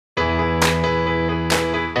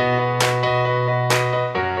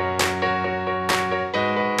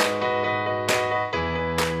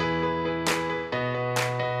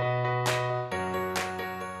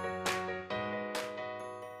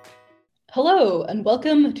Hello, and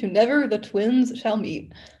welcome to Never the Twins Shall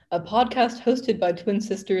Meet, a podcast hosted by twin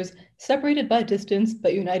sisters separated by distance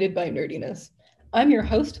but united by nerdiness. I'm your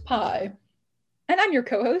host, Pi. And I'm your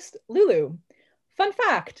co-host, Lulu. Fun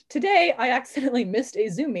fact, today I accidentally missed a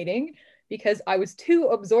Zoom meeting because I was too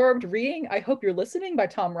absorbed reading I Hope You're Listening by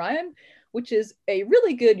Tom Ryan, which is a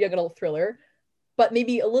really good young adult thriller, but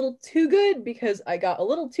maybe a little too good because I got a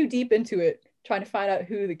little too deep into it, trying to find out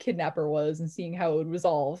who the kidnapper was and seeing how it would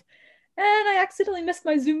resolve. And I accidentally missed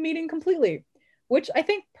my Zoom meeting completely, which I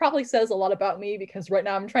think probably says a lot about me because right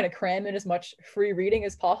now I'm trying to cram in as much free reading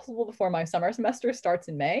as possible before my summer semester starts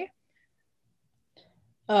in May.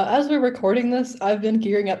 As we're recording this, I've been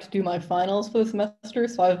gearing up to do my finals for the semester,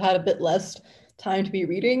 so I've had a bit less time to be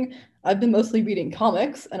reading. I've been mostly reading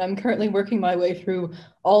comics, and I'm currently working my way through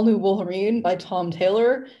All New Wolverine by Tom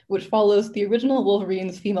Taylor, which follows the original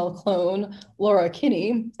Wolverine's female clone, Laura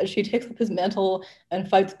Kinney, as she takes up his mantle and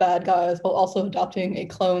fights bad guys while also adopting a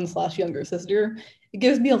clone/younger sister. It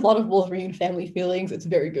gives me a lot of Wolverine family feelings. It's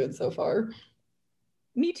very good so far.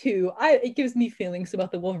 Me too. It gives me feelings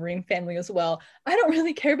about the Wolverine family as well. I don't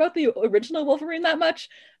really care about the original Wolverine that much,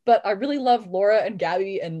 but I really love Laura and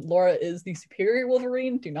Gabby, and Laura is the superior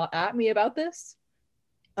Wolverine. Do not at me about this.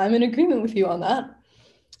 I'm in agreement with you on that.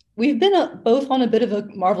 We've been both on a bit of a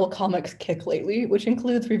Marvel Comics kick lately, which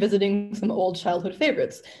includes revisiting some old childhood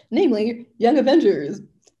favorites, namely Young Avengers.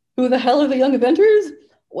 Who the hell are the Young Avengers?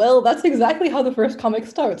 Well, that's exactly how the first comic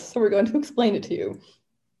starts, so we're going to explain it to you.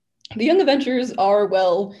 The Young Avengers are,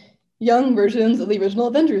 well, young versions of the original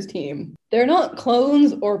Avengers team. They're not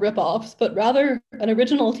clones or rip-offs, but rather an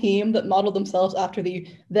original team that modeled themselves after the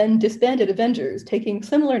then disbanded Avengers, taking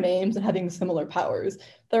similar names and having similar powers.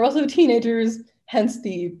 They're also teenagers, hence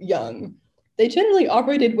the young. They generally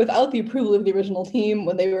operated without the approval of the original team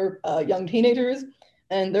when they were young teenagers,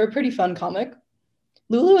 and they're a pretty fun comic.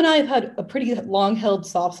 Lulu and I have had a pretty long-held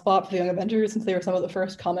soft spot for the Young Avengers since they were some of the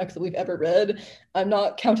first comics that we've ever read. I'm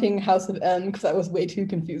not counting House of M because that was way too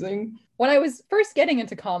confusing. When I was first getting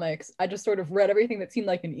into comics, I just sort of read everything that seemed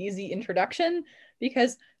like an easy introduction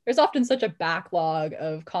because there's often such a backlog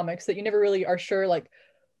of comics that you never really are sure like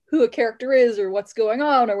who a character is or what's going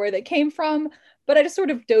on or where they came from. But I just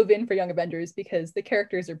sort of dove in for Young Avengers because the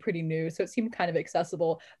characters are pretty new, so it seemed kind of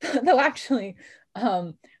accessible. Though actually,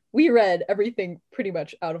 um, we read everything pretty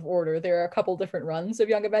much out of order. There are a couple different runs of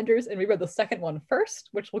Young Avengers, and we read the second one first,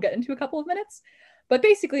 which we'll get into a couple of minutes. But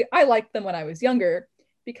basically, I liked them when I was younger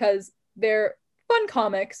because they're fun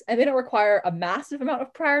comics and they don't require a massive amount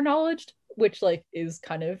of prior knowledge, which like is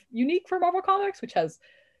kind of unique for Marvel Comics, which has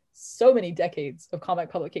so many decades of comic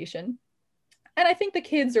publication. And I think the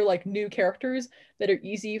kids are like new characters that are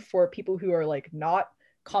easy for people who are like not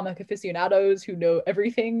comic aficionados who know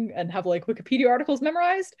everything and have like Wikipedia articles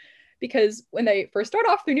memorized. Because when they first start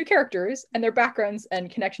off, they're new characters and their backgrounds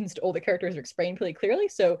and connections to older characters are explained pretty clearly.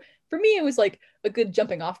 So for me, it was like a good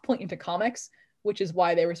jumping off point into comics, which is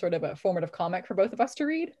why they were sort of a formative comic for both of us to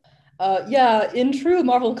read. Yeah, in true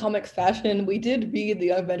Marvel Comics fashion, we did read the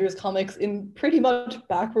Young Avengers comics in pretty much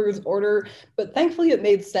backwards order, but thankfully it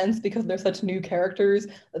made sense because they're such new characters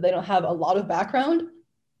that they don't have a lot of background.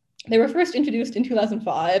 They were first introduced in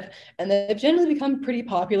 2005, and they've generally become pretty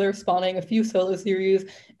popular, spawning a few solo series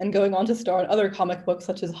and going on to star in other comic books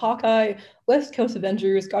such as Hawkeye, West Coast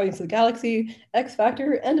Avengers, Guardians of the Galaxy, X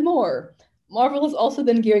Factor, and more. Marvel has also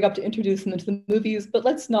been gearing up to introduce them into the movies, but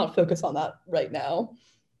let's not focus on that right now.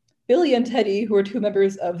 Billy and Teddy, who are two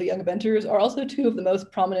members of the Young Avengers, are also two of the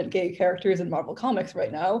most prominent gay characters in Marvel Comics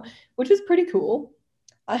right now, which is pretty cool.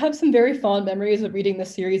 I have some very fond memories of reading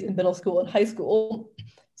this series in middle school and high school,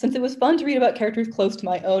 since it was fun to read about characters close to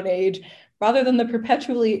my own age, rather than the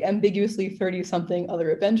perpetually ambiguously 30-something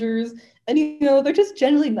other Avengers. And they're just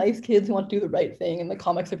generally nice kids who want to do the right thing, and the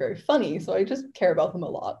comics are very funny, so I just care about them a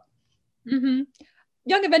lot. Mm-hmm.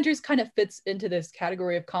 Young Avengers kind of fits into this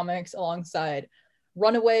category of comics alongside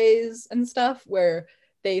Runaways and stuff, where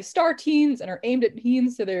they star teens and are aimed at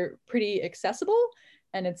teens, so they're pretty accessible.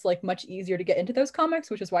 And it's like much easier to get into those comics,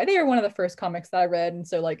 which is why they are one of the first comics that I read. And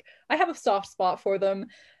so, like, I have a soft spot for them.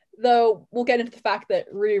 Though we'll get into the fact that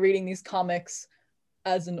rereading these comics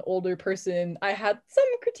as an older person, I had some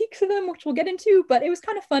critiques of them, which we'll get into, but it was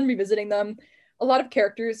kind of fun revisiting them. A lot of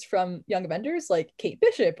characters from Young Avengers, like Kate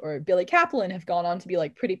Bishop or Billy Kaplan, have gone on to be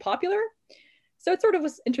like pretty popular. So it sort of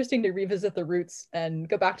was interesting to revisit the roots and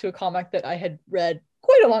go back to a comic that I had read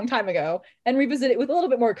quite a long time ago and revisit it with a little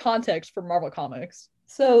bit more context from Marvel Comics.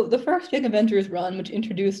 So the first Young Avengers run, which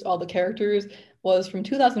introduced all the characters, was from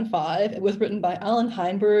 2005. It was written by Alan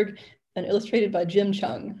Heinberg and illustrated by Jim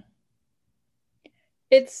Chung.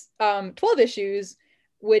 It's 12 issues,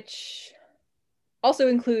 which Also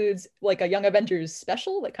includes like a Young Avengers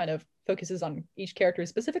special that kind of focuses on each character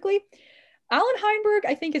specifically. Alan Heinberg,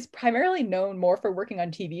 I think, is primarily known more for working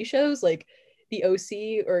on TV shows like The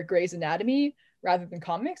OC or Grey's Anatomy rather than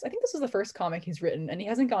comics. I think this was the first comic he's written, and he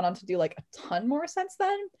hasn't gone on to do like a ton more since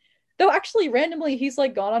then. Though actually, randomly, he's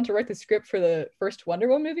like gone on to write the script for the first Wonder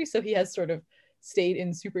Woman movie, so he has sort of stayed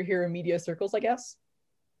in superhero media circles, I guess.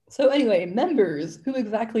 So anyway, members, who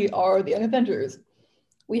exactly are the Young Avengers?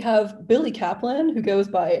 We have Billy Kaplan, who goes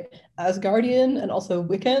by Asgardian and also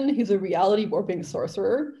Wiccan. He's a reality warping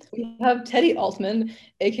sorcerer. We have Teddy Altman,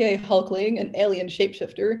 aka Hulkling, an alien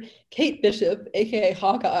shapeshifter. Kate Bishop, aka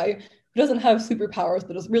Hawkeye, who doesn't have superpowers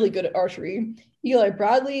but is really good at archery. Eli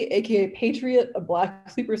Bradley, aka Patriot, a black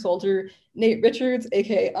super soldier. Nate Richards,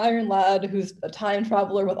 aka Iron Lad, who's a time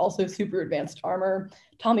traveler with also super advanced armor.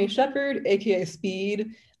 Tommy Shepard, aka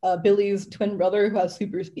Speed, Billy's twin brother who has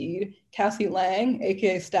super speed, Cassie Lang,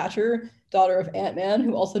 aka Stature, daughter of Ant-Man,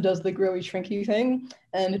 who also does the growy shrinky thing,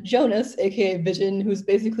 and Jonas, aka Vision, who's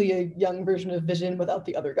basically a young version of Vision without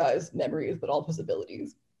the other guy's memories, but all of his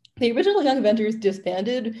abilities. The original Young Avengers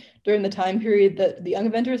disbanded during the time period that the Young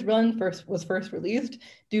Avengers run was first released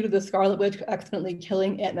due to the Scarlet Witch accidentally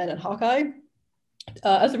killing Ant-Man and Hawkeye.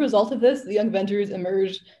 As a result of this, the Young Avengers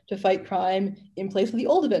emerged to fight crime in place of the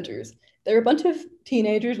old Avengers. They're a bunch of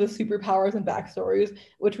teenagers with superpowers and backstories,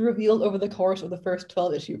 which were revealed over the course of the first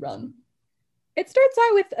 12-issue run. It starts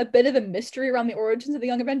out with a bit of a mystery around the origins of the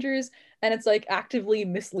Young Avengers, and it's like actively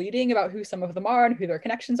misleading about who some of them are and who their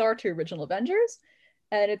connections are to original Avengers.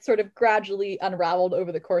 And it's sort of gradually unraveled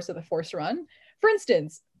over the course of the Force run. For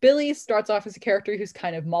instance, Billy starts off as a character who's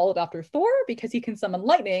kind of modeled after Thor because he can summon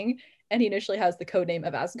lightning, and he initially has the codename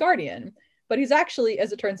of Asgardian. But he's actually,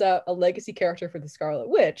 as it turns out, a legacy character for the Scarlet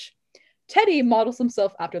Witch. Teddy models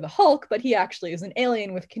himself after the Hulk, but he actually is an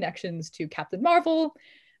alien with connections to Captain Marvel.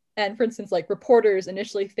 And for instance, like reporters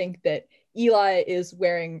initially think that Eli is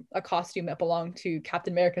wearing a costume that belonged to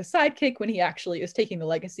Captain America's sidekick when he actually is taking the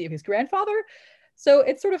legacy of his grandfather. So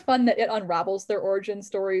it's sort of fun that it unravels their origin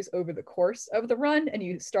stories over the course of the run. And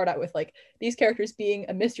you start out with like these characters being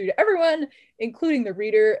a mystery to everyone, including the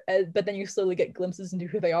reader, but then you slowly get glimpses into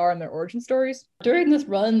who they are and their origin stories. During this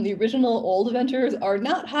run, the original old Avengers are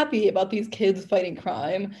not happy about these kids fighting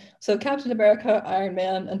crime. So Captain America, Iron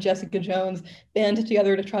Man, and Jessica Jones band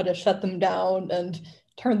together to try to shut them down and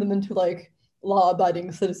turn them into like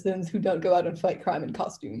law-abiding citizens who don't go out and fight crime in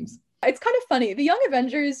costumes. It's kind of funny. The Young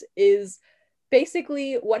Avengers is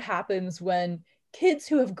basically what happens when kids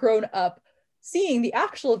who have grown up seeing the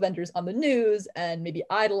actual Avengers on the news and maybe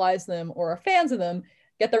idolize them or are fans of them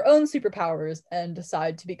get their own superpowers and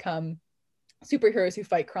decide to become superheroes who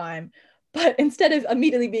fight crime. But instead of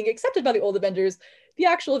immediately being accepted by the old Avengers, the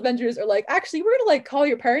actual Avengers are like, actually, we're gonna like call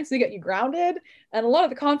your parents and get you grounded. And a lot of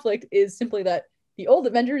the conflict is simply that the old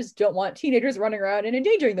Avengers don't want teenagers running around and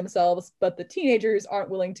endangering themselves, but the teenagers aren't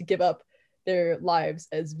willing to give up their lives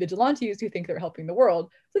as vigilantes who think they're helping the world.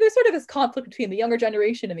 So there's sort of this conflict between the younger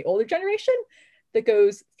generation and the older generation that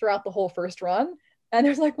goes throughout the whole first run. And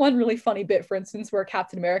there's like one really funny bit, for instance, where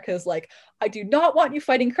Captain America is like, I do not want you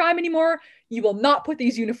fighting crime anymore. You will not put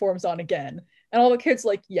these uniforms on again. And all the kids are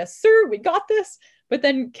like, yes, sir, we got this. But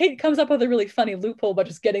then Kate comes up with a really funny loophole about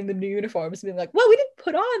just getting the new uniforms and being like, well, we didn't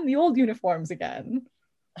put on the old uniforms again.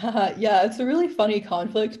 Yeah, it's a really funny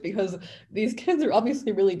conflict because these kids are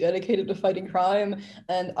obviously really dedicated to fighting crime.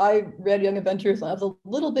 And I read Young Adventures when I was a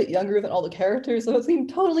little bit younger than all the characters, so it seemed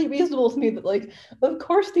totally reasonable to me that, like, of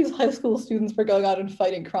course these high school students were going out and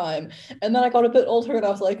fighting crime. And then I got a bit older and I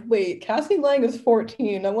was like, wait, Cassie Lang is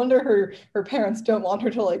 14. No wonder her parents don't want her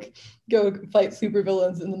to like go fight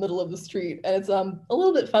supervillains in the middle of the street. And it's a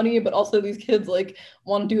little bit funny, but also these kids like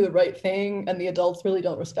want to do the right thing and the adults really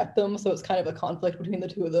don't respect them. So it's kind of a conflict between the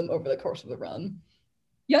two of them over the course of the run.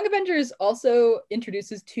 Young Avengers also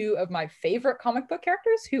introduces two of my favorite comic book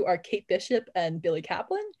characters who are Kate Bishop and Billy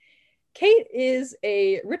Kaplan. Kate is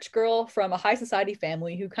a rich girl from a high society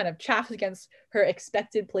family who kind of chaffs against her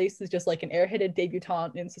expected place as just like an airheaded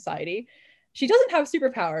debutante in society. She doesn't have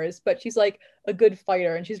superpowers, but she's like a good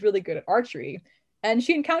fighter and she's really good at archery. And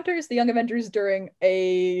she encounters the Young Avengers during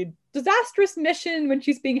a disastrous mission when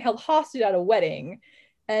she's being held hostage at a wedding.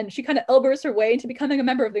 And she kind of elbows her way into becoming a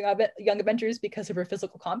member of the Young Avengers because of her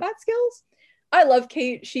physical combat skills. I love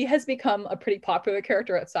Kate. She has become a pretty popular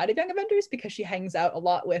character outside of Young Avengers because she hangs out a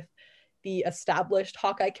lot with the established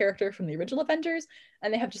Hawkeye character from the original Avengers,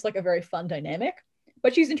 and they have just like a very fun dynamic.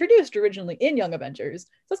 But she's introduced originally in Young Avengers,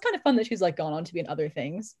 so it's kind of fun that she's like gone on to be in other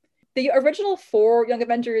things. The original 4 Young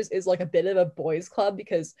Avengers is like a bit of a boys' club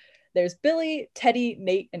because there's Billy, Teddy,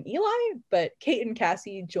 Nate, and Eli, but Kate and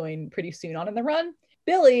Cassie join pretty soon on in the run.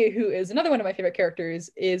 Billy, who is another one of my favorite characters,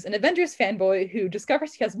 is an Avengers fanboy who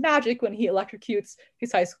discovers he has magic when he electrocutes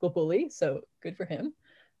his high school bully. So good for him.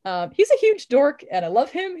 He's a huge dork and I love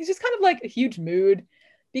him. He's just kind of like a huge mood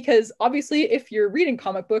because obviously, if you're reading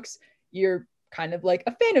comic books, you're kind of like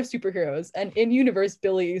a fan of superheroes. And in universe,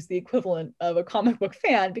 Billy is the equivalent of a comic book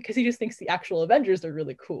fan because he just thinks the actual Avengers are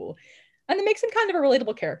really cool. And it makes him kind of a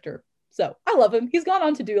relatable character. So I love him. He's gone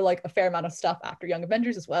on to do like a fair amount of stuff after Young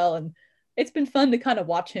Avengers as well. And it's been fun to kind of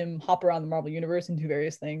watch him hop around the Marvel Universe and do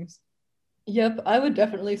various things. Yep, I would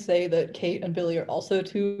definitely say that Kate and Billy are also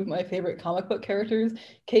two of my favorite comic book characters.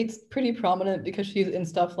 Kate's pretty prominent because she's in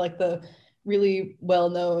stuff like the really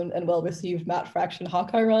well-known and well-received Matt Fraction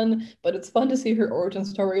Hawkeye run, but it's fun to see her origin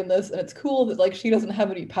story in this, and it's cool that like she doesn't have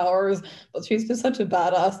any powers, but she's just such a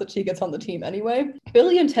badass that she gets on the team anyway.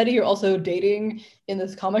 Billy and Teddy are also dating in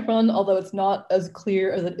this comic run, although it's not as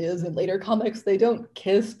clear as it is in later comics. They don't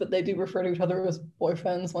kiss, but they do refer to each other as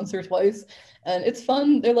boyfriends once or twice, and it's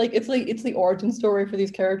fun. They're like it's the origin story for these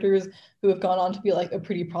characters who have gone on to be like a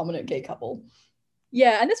pretty prominent gay couple.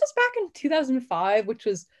 Yeah, and this was back in 2005, which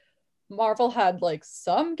was Marvel had like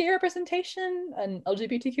some gay representation and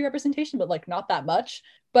LGBTQ representation, but like not that much.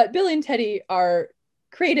 But Billy and Teddy are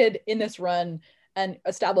created in this run and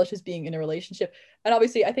established as being in a relationship. And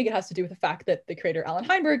obviously, I think it has to do with the fact that the creator, Alan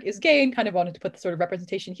Heinberg, is gay and kind of wanted to put the sort of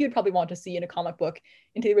representation he would probably want to see in a comic book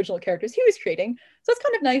into the original characters he was creating. So it's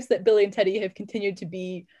kind of nice that Billy and Teddy have continued to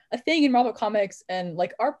be a thing in Marvel Comics and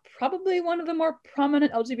like are probably one of the more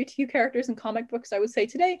prominent LGBTQ characters in comic books, I would say,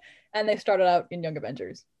 today. And they started out in Young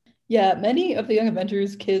Avengers. Yeah, many of the Young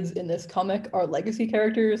Avengers kids in this comic are legacy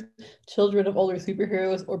characters, children of older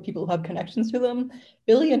superheroes, or people who have connections to them.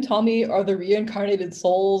 Billy and Tommy are the reincarnated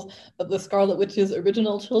souls of the Scarlet Witch's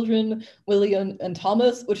original children, William and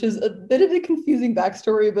Thomas, which is a bit of a confusing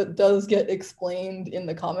backstory, but does get explained in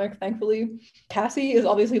the comic, thankfully. Cassie is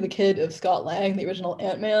obviously the kid of Scott Lang, the original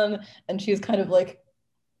Ant-Man, and she's kind of like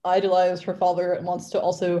idolized her father and wants to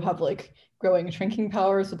also have like growing shrinking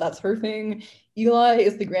powers, so that's her thing. Eli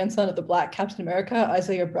is the grandson of the Black Captain America,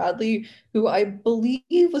 Isaiah Bradley, who I believe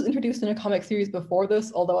was introduced in a comic series before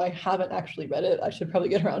this, although I haven't actually read it. I should probably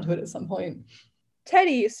get around to it at some point.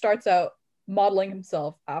 Teddy starts out modeling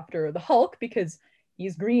himself after the Hulk because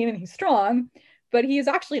he's green and he's strong, but he is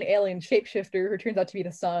actually an alien shapeshifter who turns out to be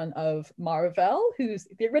the son of Mar-Vell, who's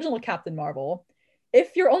the original Captain Marvel.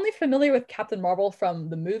 If you're only familiar with Captain Marvel from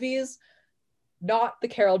the movies, not the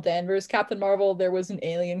Carol Danvers Captain Marvel. There was an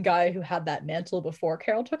alien guy who had that mantle before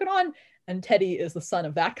Carol took it on, and Teddy is the son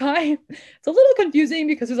of that guy. It's a little confusing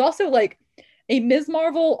because there's also like a Ms.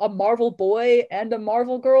 Marvel, a Marvel boy, and a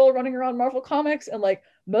Marvel girl running around Marvel Comics, and like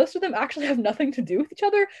most of them actually have nothing to do with each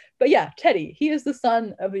other. But yeah, Teddy, he is the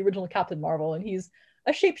son of the original Captain Marvel, and he's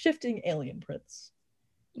a shape-shifting alien prince.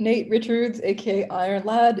 Nate Richards, aka Iron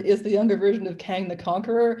Lad, is the younger version of Kang the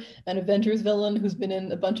Conqueror, an Avengers villain who's been in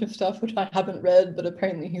a bunch of stuff which I haven't read, but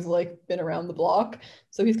apparently he's like been around the block.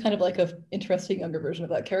 So he's kind of like a interesting younger version of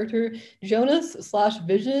that character. Jonas slash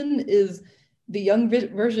Vision is the young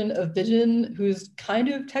version of Vision, who's kind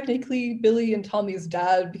of technically Billy and Tommy's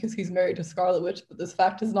dad because he's married to Scarlet Witch, but this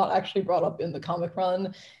fact is not actually brought up in the comic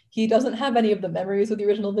run. He doesn't have any of the memories of the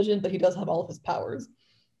original Vision, but he does have all of his powers.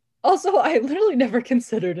 Also, I literally never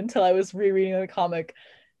considered until I was rereading the comic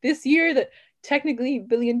this year that technically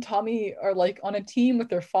Billy and Tommy are like on a team with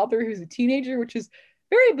their father who's a teenager, which is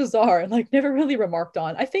very bizarre and like never really remarked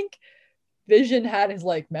on. I think Vision had his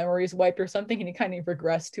like memories wiped or something and he kind of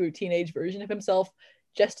regressed to a teenage version of himself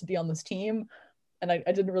just to be on this team. And I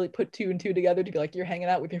didn't really put two and two together to be like, you're hanging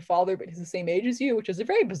out with your father, but he's the same age as you, which is a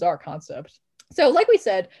very bizarre concept. So, like we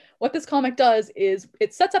said, what this comic does is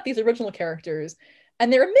it sets up these original characters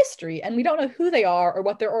and they're a mystery and we don't know who they are or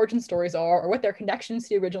what their origin stories are or what their connections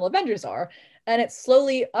to the original Avengers are, and it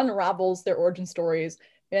slowly unravels their origin stories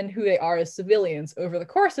and who they are as civilians over the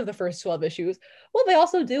course of the first 12 issues. Well, they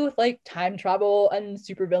also deal with like time travel and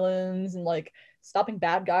supervillains and like stopping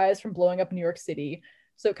bad guys from blowing up New York City.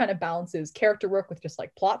 So it kind of balances character work with just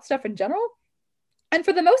like plot stuff in general. And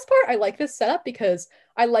for the most part, I like this setup because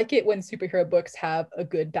I like it when superhero books have a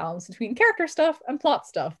good balance between character stuff and plot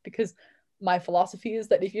stuff, because my philosophy is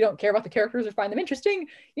that if you don't care about the characters or find them interesting,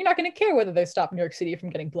 you're not going to care whether they stop New York City from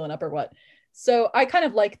getting blown up or what. So I kind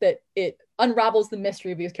of like that it unravels the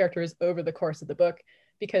mystery of these characters over the course of the book,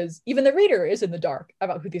 because even the reader is in the dark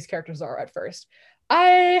about who these characters are at first.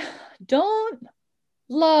 I don't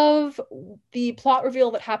love the plot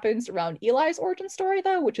reveal that happens around Eli's origin story,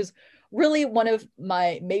 though, which is really one of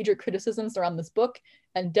my major criticisms around this book,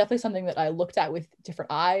 and definitely something that I looked at with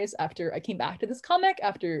different eyes after I came back to this comic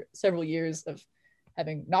after several years of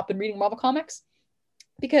having not been reading Marvel Comics.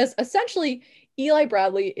 Because essentially, Eli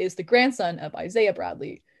Bradley is the grandson of Isaiah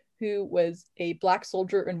Bradley, who was a Black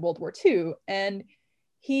soldier in World War II. And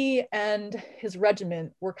he and his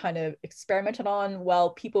regiment were kind of experimented on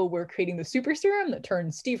while people were creating the super serum that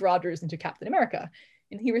turned Steve Rogers into Captain America.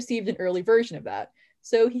 And he received an early version of that.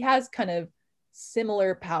 So he has kind of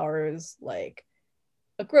similar powers, like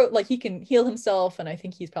a growth, like he can heal himself, and I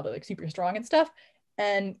think he's probably like super strong and stuff.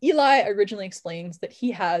 And Eli originally explains that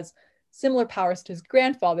he has similar powers to his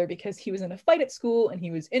grandfather because he was in a fight at school and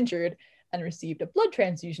he was injured and received a blood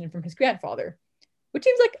transfusion from his grandfather, which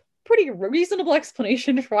seems like a pretty reasonable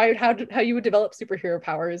explanation for how you would develop superhero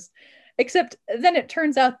powers. Except then it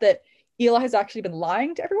turns out that Eli has actually been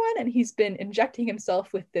lying to everyone, and he's been injecting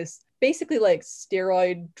himself with this basically like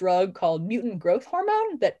steroid drug called mutant growth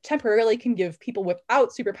hormone that temporarily can give people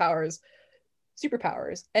without superpowers.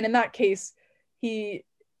 And in that case, he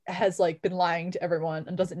has like been lying to everyone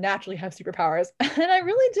and doesn't naturally have superpowers. And I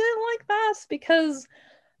really didn't like that because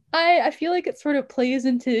I feel like it sort of plays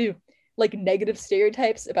into like negative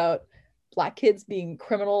stereotypes about Black kids being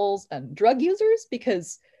criminals and drug users,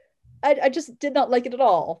 because I just did not like it at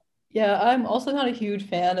all. Yeah, I'm also not a huge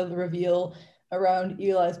fan of the reveal around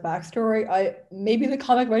Eli's backstory. Maybe the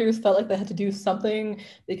comic writers felt like they had to do something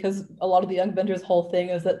because a lot of the Young Avengers' whole thing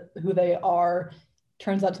is that who they are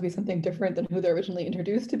turns out to be something different than who they're originally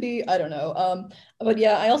introduced to be. I don't know. But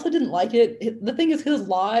yeah, I also didn't like it. The thing is, his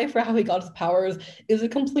lie for how he got his powers is a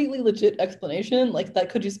completely legit explanation. Like that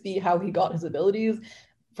could just be how he got his abilities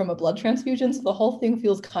from a blood transfusion. So the whole thing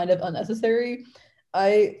feels kind of unnecessary.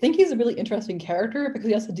 I think he's a really interesting character because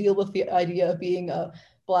he has to deal with the idea of being a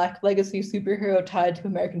Black legacy superhero tied to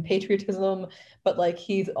American patriotism, but like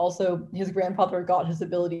he's also, his grandfather got his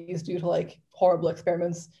abilities due to like horrible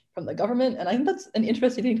experiments from the government, and I think that's an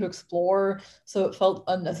interesting thing to explore. So it felt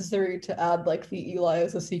unnecessary to add like the Eli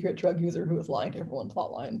as a secret drug user who was lying to everyone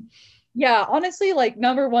plotline. Yeah, honestly, like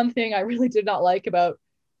number one thing I really did not like about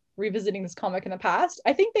revisiting this comic in the past,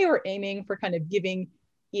 I think they were aiming for kind of giving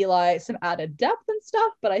Eli some added depth and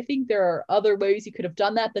stuff, but I think there are other ways you could have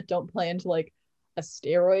done that that don't play into like a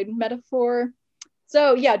steroid metaphor.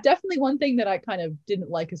 So yeah, definitely one thing that I kind of didn't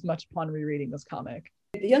like as much upon rereading this comic.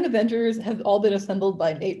 The Young Avengers have all been assembled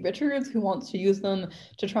by Nate Richards, who wants to use them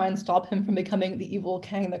to try and stop him from becoming the evil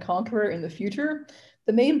Kang the Conqueror in the future.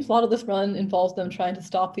 The main plot of this run involves them trying to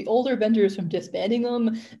stop the older Avengers from disbanding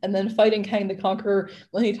them, and then fighting Kang the Conqueror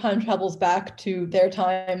when he time travels back to their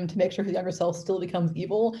time to make sure his younger self still becomes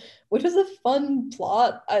evil, which is a fun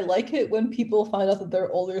plot. I like it when people find out that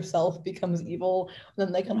their older self becomes evil, and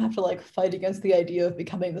then they kind of have to like fight against the idea of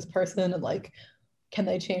becoming this person and like can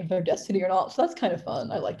they change their destiny or not? So that's kind of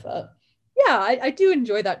fun. I liked that. Yeah, I do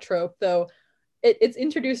enjoy that trope, though. It's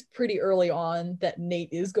introduced pretty early on that Nate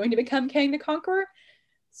is going to become Kang the Conqueror.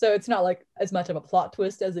 So it's not like as much of a plot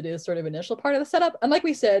twist as it is sort of initial part of the setup. And like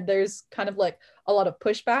we said, there's kind of like a lot of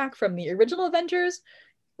pushback from the original Avengers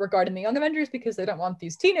regarding the Young Avengers because they don't want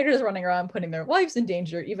these teenagers running around putting their lives in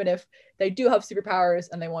danger, even if they do have superpowers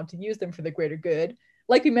and they want to use them for the greater good.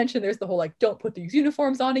 Like we mentioned, there's the whole like don't put these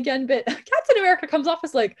uniforms on again bit. Captain America comes off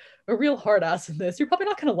as like a real hard ass in this. You're probably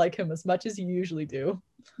not going to like him as much as you usually do.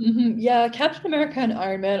 Yeah, Captain America and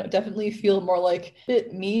Iron Man definitely feel more like a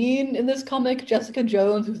bit mean in this comic. Jessica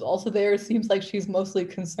Jones, who's also there, seems like she's mostly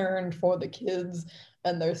concerned for the kids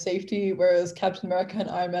and their safety, whereas Captain America and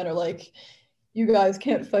Iron Man are like, you guys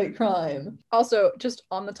can't fight crime. Also, just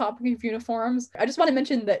on the topic of uniforms, I just want to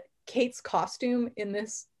mention that Kate's costume in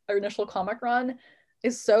this initial comic run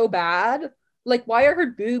is so bad. Like, why are her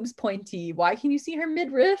boobs pointy? Why can you see her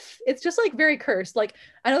midriff? It's just like very cursed. Like,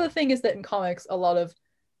 I know the thing is that in comics, a lot of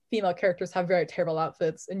female characters have very terrible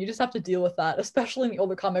outfits, and you just have to deal with that, especially in the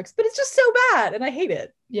older comics. But it's just so bad, and I hate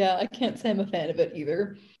it. Yeah, I can't say I'm a fan of it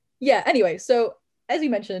either. Yeah, anyway, so as you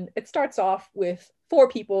mentioned, it starts off with 4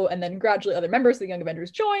 people, and then gradually other members of the Young Avengers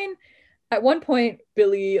join. At one point,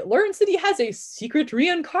 Billy learns that he has a secret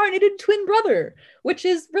reincarnated twin brother, which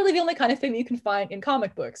is really the only kind of thing that you can find in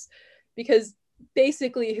comic books, because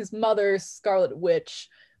basically his mother, Scarlet Witch,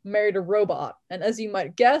 married a robot. And as you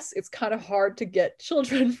might guess, it's kind of hard to get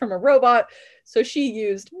children from a robot. So she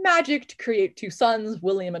used magic to create 2 sons,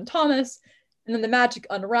 William and Thomas. And then the magic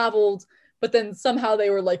unraveled, but then somehow they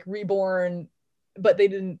were like reborn, but they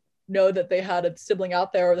didn't know that they had a sibling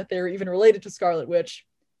out there or that they were even related to Scarlet Witch.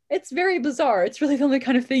 It's very bizarre. It's really the only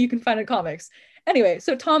kind of thing you can find in comics. Anyway,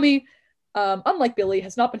 so Tommy, unlike Billy,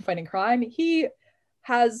 has not been fighting crime. He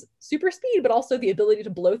has super speed, but also the ability to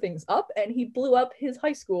blow things up. And he blew up his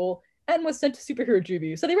high school and was sent to superhero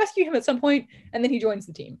juvie. So they rescue him at some point, and then he joins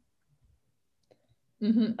the team.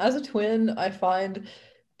 As a twin, I find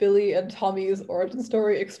Billy and Tommy's origin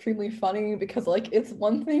story extremely funny because like it's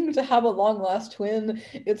one thing to have a long lost twin.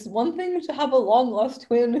 It's one thing to have a long lost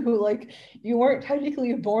twin who like you weren't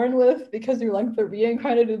technically born with because you're like the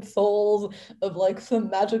reincarnated souls of like some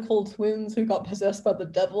magical twins who got possessed by the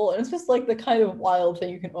devil. And it's just like the kind of wild thing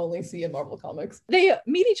you can only see in Marvel Comics. They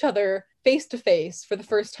meet each other face to face for the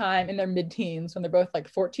first time in their mid-teens when they're both like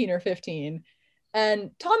 14 or 15.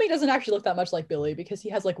 And Tommy doesn't actually look that much like Billy because he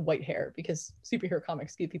has like white hair, because superhero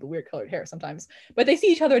comics give people weird colored hair sometimes. But they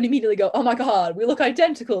see each other and immediately go, oh my God, we look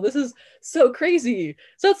identical. This is so crazy.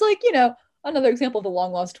 So it's like, you know, another example of the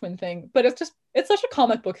long lost twin thing. But it's such a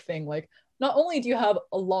comic book thing. Like, not only do you have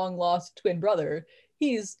a long lost twin brother,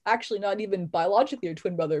 he's actually not even biologically your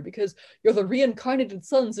twin brother because you're the reincarnated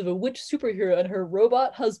sons of a witch superhero and her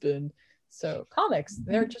robot husband. So comics,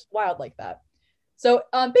 they're just wild like that. So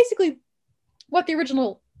basically, what the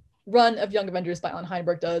original run of Young Avengers by Alan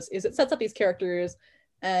Heinberg does is it sets up these characters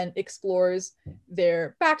and explores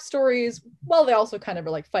their backstories while they also kind of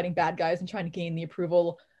are like fighting bad guys and trying to gain the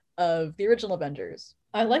approval of the original Avengers.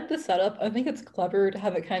 I like the setup. I think it's clever to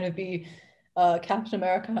have it kind of be Captain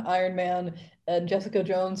America, Iron Man, and Jessica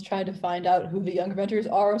Jones trying to find out who the Young Avengers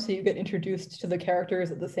are, so you get introduced to the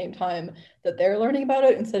characters at the same time that they're learning about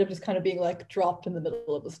it, instead of just kind of being like dropped in the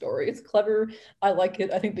middle of the story. It's clever. I like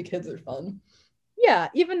it. I think the kids are fun. Yeah,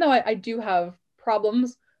 even though I do have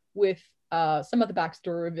problems with some of the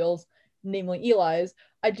backstory reveals, namely Eli's,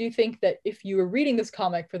 I do think that if you were reading this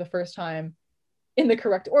comic for the first time in the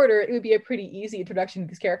correct order, it would be a pretty easy introduction to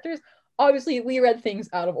these characters. Obviously, we read things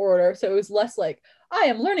out of order, so it was less like, I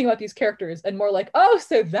am learning about these characters, and more like, oh,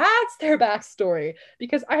 so that's their backstory.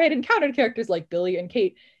 Because I had encountered characters like Billy and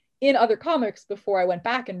Kate in other comics before I went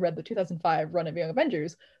back and read the 2005 run of Young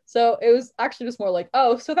Avengers. So it was actually just more like,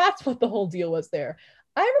 oh, so that's what the whole deal was there.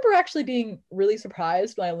 I remember actually being really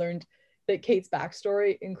surprised when I learned that Kate's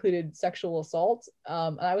backstory included sexual assault.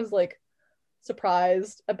 And I was like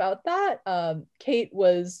surprised about that. Kate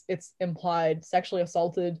was, it's implied, sexually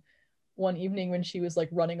assaulted one evening when she was like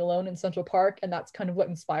running alone in Central Park. And that's kind of what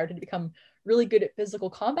inspired her to become really good at physical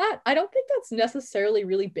combat. I don't think that's necessarily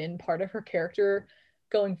really been part of her character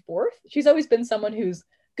going forth. She's always been someone who's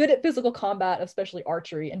good at physical combat, especially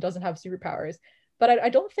archery, and doesn't have superpowers. But I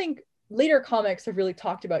don't think later comics have really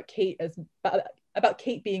talked about Kate as about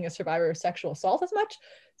Kate being a survivor of sexual assault as much.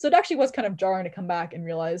 So it actually was kind of jarring to come back and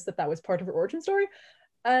realize that that was part of her origin story.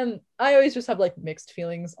 I always just have like mixed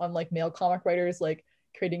feelings on like male comic writers like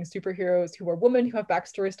creating superheroes who are women who have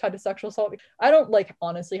backstories tied to sexual assault. I don't like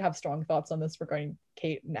honestly have strong thoughts on this regarding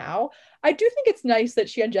Kate now. I do think it's nice that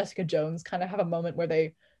she and Jessica Jones kind of have a moment where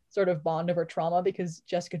they sort of bond over trauma, because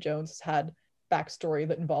Jessica Jones has had backstory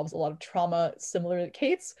that involves a lot of trauma similar to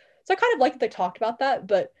Kate's. So I kind of like that they talked about that,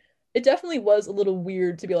 but it definitely was a little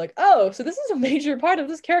weird to be like, oh, so this is a major part of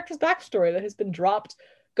this character's backstory that has been dropped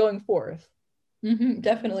going forth.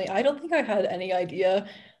 Definitely. I don't think I had any idea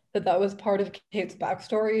that that was part of Kate's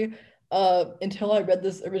backstory until I read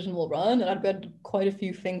this original run, and I'd read quite a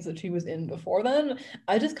few things that she was in before then.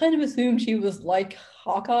 I just kind of assumed she was like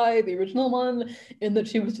Hawkeye, the original one, in that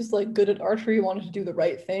she was just like good at archery, wanted to do the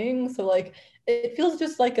right thing. So like it feels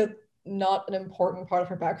just like a not an important part of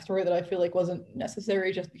her backstory that I feel like wasn't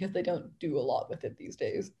necessary, just because they don't do a lot with it these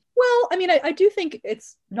days. Well, I mean, I do think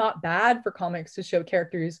it's not bad for comics to show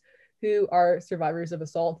characters who are survivors of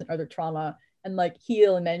assault and other trauma and like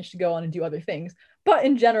heal and manage to go on and do other things. But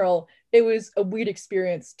in general, it was a weird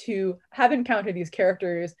experience to have encountered these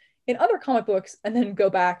characters in other comic books and then go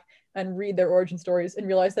back and read their origin stories and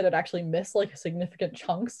realize that it actually missed like significant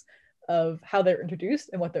chunks of how they're introduced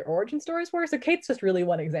and what their origin stories were. So Kate's just really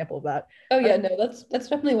one example of that. Oh yeah, no, that's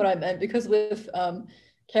definitely what I meant, because with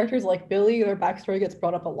characters like Billy, their backstory gets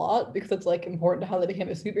brought up a lot because it's like important to how they became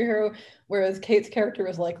a superhero, whereas Kate's character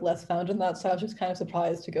is like less found in that, so I was just kind of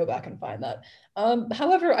surprised to go back and find that.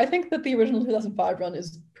 However, I think that the original 2005 run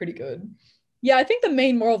is pretty good. Yeah, I think the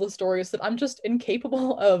main moral of the story is that I'm just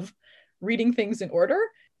incapable of reading things in order.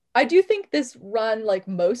 I do think this run like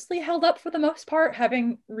mostly held up for the most part,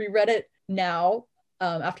 having reread it now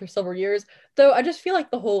after several years. Though I just feel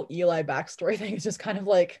like the whole Eli backstory thing is just kind of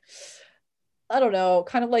like, I don't know,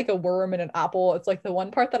 kind of like a worm in an apple. It's like the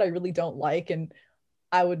one part that I really don't like, and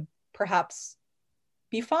I would perhaps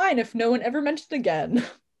be fine if no one ever mentioned it again.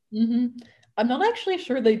 Mm-hmm. I'm not actually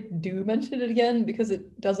sure they do mention it again because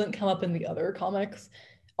it doesn't come up in the other comics,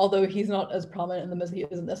 although he's not as prominent in them as he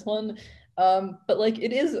is in this one. But like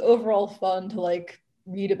it is overall fun to like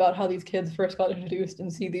read about how these kids first got introduced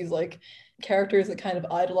and see these like characters that kind of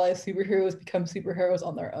idolize superheroes become superheroes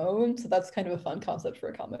on their own. So that's kind of a fun concept for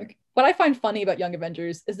a comic. What I find funny about Young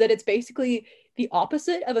Avengers is that it's basically the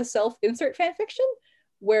opposite of a self-insert fan fiction.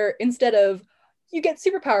 where instead of you get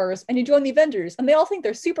superpowers and you join the Avengers and they all think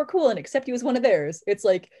they're super cool and accept you as one of theirs, it's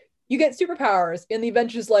like you get superpowers and the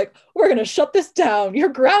Avengers like, we're gonna shut this down, you're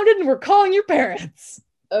grounded and we're calling your parents.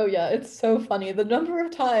 Oh yeah, it's so funny. The number of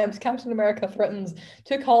times Captain America threatens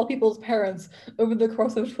to call people's parents over the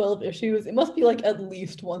course of 12 issues, it must be like at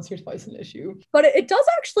least once or twice an issue. But it does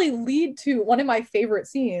actually lead to one of my favorite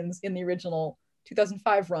scenes in the original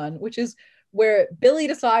 2005 run, which is where Billy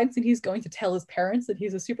decides that he's going to tell his parents that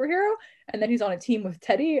he's a superhero, and then he's on a team with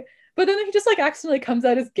Teddy. But then he just like accidentally comes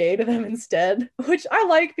out as gay to them instead, which I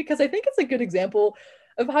like because I think it's a good example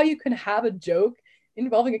of how you can have a joke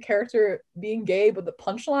involving a character being gay, but the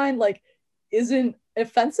punchline like isn't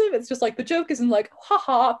offensive. It's just like the joke isn't like,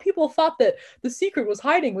 haha, people thought that the secret was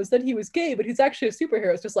hiding was that he was gay, but he's actually a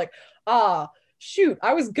superhero. It's just like, ah, shoot,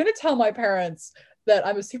 I was gonna tell my parents that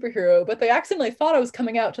I'm a superhero, but they accidentally thought I was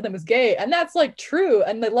coming out to them as gay, and that's like true,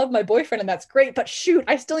 and they love my boyfriend, and that's great, but shoot,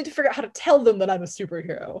 I still need to figure out how to tell them that I'm a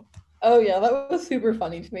superhero. Oh yeah, that was super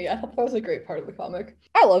funny to me. I thought that was a great part of the comic.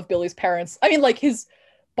 I love Billy's parents. I mean, like his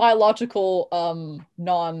biological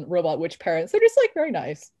non-robot witch parents, they're just like very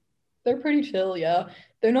nice. They're pretty chill, yeah.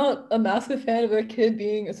 They're not a massive fan of a kid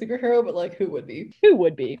being a superhero, but like who would be? Who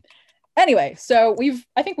would be? Anyway, so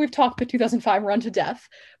I think we've talked the 2005 run to death,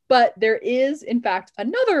 but there is in fact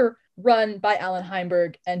another run by Alan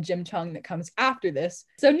Heinberg and Jim Cheung that comes after this.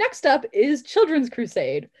 So next up is Children's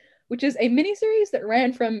Crusade, which is a miniseries that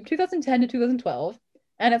ran from 2010 to 2012,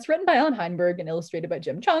 and it's written by Alan Heinberg and illustrated by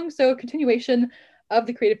Jim Cheung, so a continuation of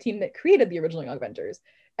the creative team that created the original Young Avengers.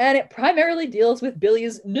 And it primarily deals with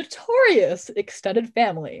Billy's notorious extended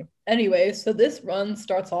family. Anyway, so this run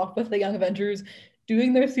starts off with the Young Avengers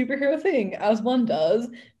doing their superhero thing, as one does.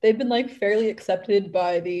 They've been like fairly accepted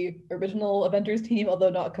by the original Avengers team, although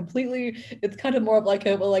not completely. It's kind of more of like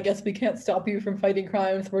a, well, I guess we can't stop you from fighting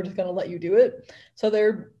crime, so we're just gonna let you do it. So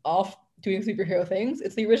they're off doing superhero things.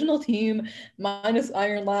 It's the original team minus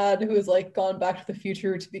Iron Lad, who has like gone back to the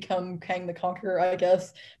future to become Kang the Conqueror, I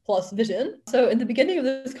guess, plus Vision. So in the beginning of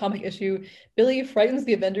this comic issue, Billy frightens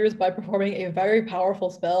the Avengers by performing a very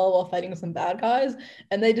powerful spell while fighting some bad guys,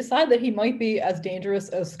 and they decide that he might be as dangerous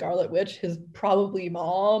as Scarlet Witch, his probably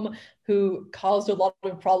mom, who caused a lot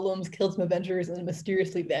of problems, killed some Avengers, and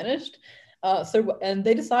mysteriously vanished. And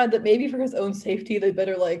they decide that maybe for his own safety, they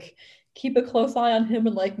better like keep a close eye on him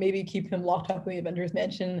and like maybe keep him locked up in the Avengers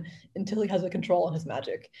Mansion until he has a control on his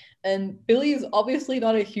magic. And Billy is obviously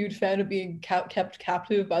not a huge fan of being kept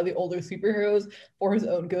captive by the older superheroes for his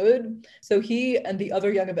own good. So he and the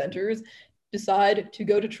other young Avengers decide to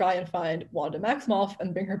go to try and find Wanda Maximoff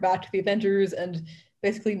and bring her back to the Avengers and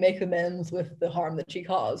basically make amends with the harm that she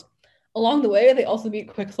caused. Along the way, they also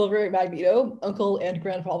meet Quicksilver and Magneto, uncle and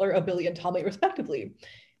grandfather of Billy and Tommy, respectively.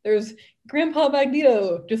 There's Grandpa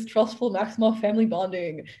Magneto, distrustful Maximoff family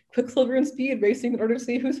bonding, Quicksilver and Speed racing in order to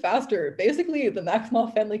see who's faster. Basically, the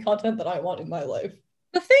Maximoff family content that I want in my life.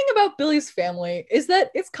 The thing about Billy's family is that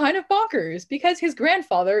it's kind of bonkers because his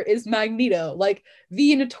grandfather is Magneto, like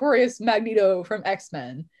the notorious Magneto from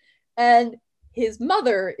X-Men. And his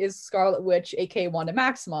mother is Scarlet Witch, aka Wanda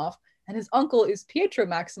Maximoff, and his uncle is Pietro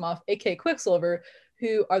Maximoff, aka Quicksilver,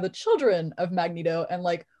 who are the children of Magneto and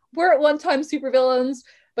like were at one time supervillains,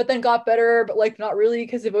 but then got better, but like not really,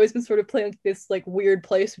 because they've always been sort of playing this like weird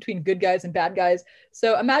place between good guys and bad guys.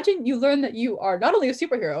 So imagine you learn that you are not only a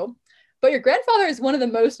superhero, but your grandfather is one of the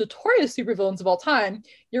most notorious supervillains of all time.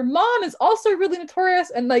 Your mom is also really notorious,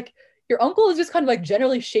 and like your uncle is just kind of like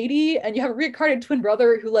generally shady, and you have a reincarnated twin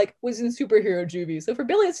brother who like was in superhero juvie. So for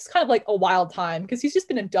Billy, it's just kind of like a wild time because he's just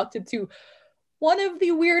been inducted to one of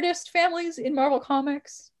the weirdest families in Marvel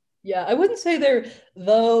Comics. Yeah, I wouldn't say they're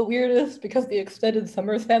the weirdest because the extended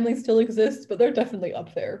Summers family still exists, but they're definitely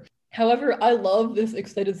up there. However, I love this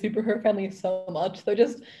extended superhero family so much. They're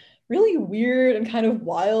just really weird and kind of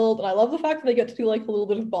wild. And I love the fact that they get to do like a little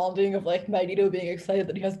bit of bonding of like Magneto being excited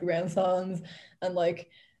that he has grandsons and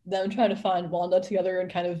like them trying to find Wanda together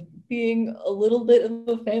and kind of being a little bit of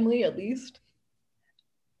a family at least.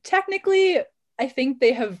 Technically, I think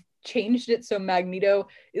they have changed it so Magneto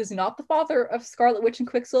is not the father of Scarlet Witch and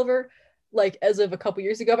Quicksilver, like as of a couple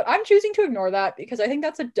years ago, but I'm choosing to ignore that because I think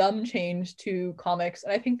that's a dumb change to comics,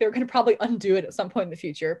 and I think they're going to probably undo it at some point in the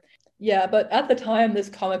future. Yeah, but at the time this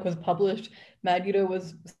comic was published, Magneto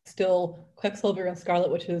was still Quicksilver and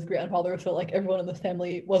Scarlet Witch's grandfather, so like everyone in the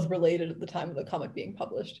family was related at the time of the comic being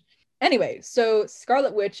published. Anyway, so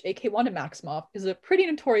Scarlet Witch, aka Wanda Maximoff, is a pretty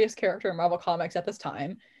notorious character in Marvel Comics at this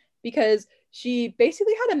time because she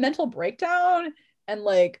basically had a mental breakdown and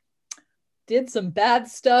like did some bad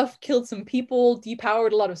stuff, killed some people,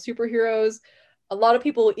 depowered a lot of superheroes. A lot of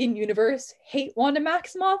people in universe hate Wanda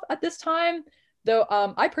Maximoff at this time Though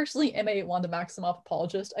I personally am a Wanda Maximoff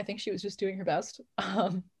apologist. I think she was just doing her best,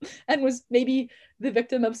 and was maybe the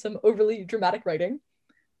victim of some overly dramatic writing.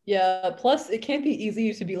 Yeah, plus it can't be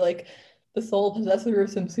easy to be like the sole possessor of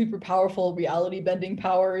some super powerful reality bending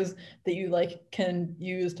powers that you like can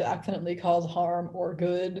use to accidentally cause harm or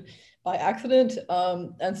good by accident.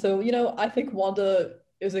 And so, I think Wanda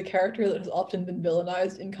is a character that has often been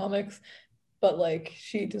villainized in comics, but like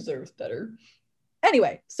she deserves better.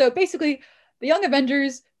 Anyway, so basically, the Young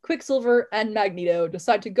Avengers, Quicksilver, and Magneto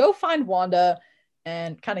decide to go find Wanda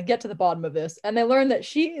and kind of get to the bottom of this. And they learn that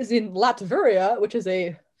she is in Latveria, which is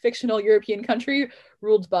a fictional European country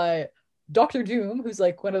ruled by Doctor Doom, who's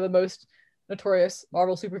like one of the most notorious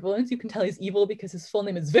Marvel supervillains. You can tell he's evil because his full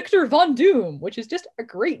name is Victor Von Doom, which is just a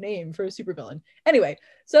great name for a supervillain. Anyway,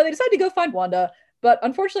 so they decide to go find Wanda, but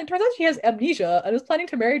unfortunately, it turns out she has amnesia and is planning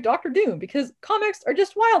to marry Doctor Doom because comics are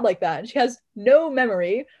just wild like that. And she has no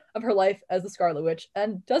memory of her life as the Scarlet Witch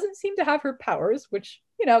and doesn't seem to have her powers, which,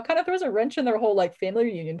 kind of throws a wrench in their whole like family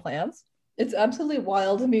reunion plans. It's absolutely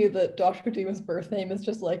wild to me that Dr. Doom's birth name is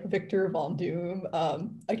just like Victor Von Doom.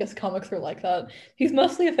 I guess comics are like that. He's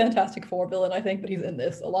mostly a Fantastic Four villain, I think, but he's in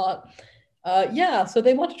this a lot. Yeah, so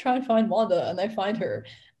they want to try and find Wanda, and they find her.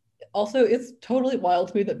 Also, it's totally wild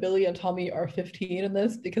to me that Billy and Tommy are 15 in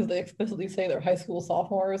this because they explicitly say they're high school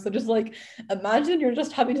sophomores. So just like imagine you're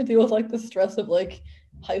just having to deal with like the stress of like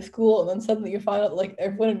high school and then suddenly you find out like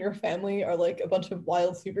everyone in your family are like a bunch of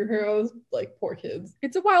wild superheroes. Like poor kids.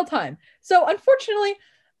 It's a wild time. So unfortunately,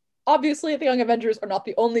 obviously the Young Avengers are not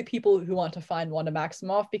the only people who want to find Wanda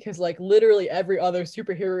Maximoff because like literally every other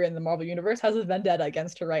superhero in the Marvel universe has a vendetta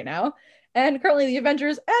against her right now. And currently the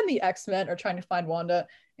Avengers and the X-Men are trying to find Wanda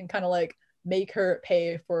and kind of like make her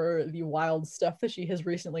pay for the wild stuff that she has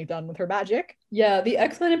recently done with her magic. Yeah, the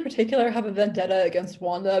X-Men in particular have a vendetta against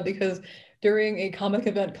Wanda because during a comic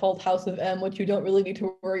event called House of M, which you don't really need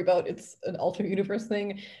to worry about, it's an alternate universe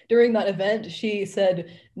thing. During that event, she said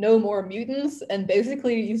no more mutants, and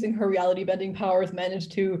basically using her reality bending powers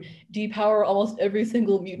managed to depower almost every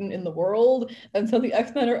single mutant in the world. And so the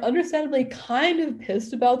X-Men are understandably kind of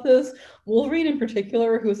pissed about this. Wolverine in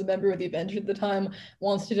particular, who was a member of the Avengers at the time,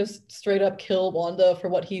 wants to just straight up kill Wanda for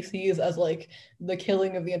what he sees as like the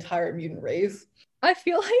killing of the entire mutant race. I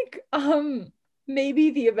feel like maybe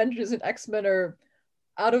the Avengers and X-Men are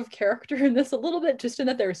out of character in this a little bit, just in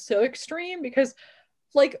that they're so extreme because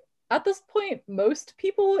like at this point most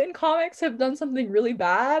people in comics have done something really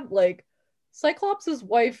bad. Like Cyclops'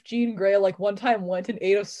 wife Jean Grey like one time went and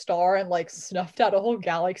ate a star and like snuffed out a whole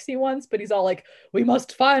galaxy once, but he's all like, we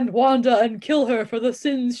must find Wanda and kill her for the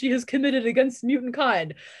sins she has committed against mutant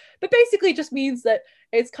kind. But basically it just means that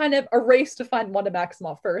it's kind of a race to find Wanda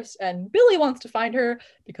Maximoff first, and Billy wants to find her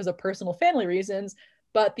because of personal family reasons,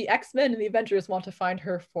 but the X-Men and the Avengers want to find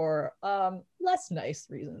her for less nice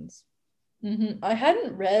reasons. I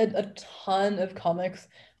hadn't read a ton of comics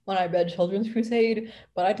when I read Children's Crusade,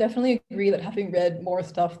 but I definitely agree that having read more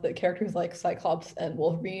stuff that characters like Cyclops and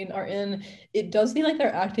Wolverine are in, it does seem like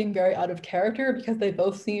they're acting very out of character because they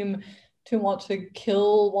both seem to want to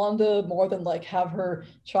kill Wanda more than like have her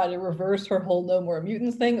try to reverse her whole no more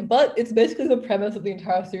mutants thing. But it's basically the premise that the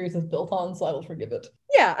entire series is built on, so I will forgive it.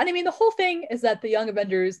 Yeah, and I mean the whole thing is that the Young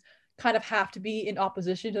Avengers kind of have to be in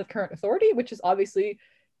opposition to the current authority, which is obviously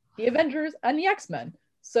the Avengers and the X-Men.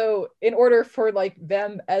 So in order for like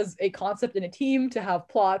them as a concept in a team to have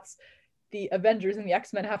plots, the Avengers and the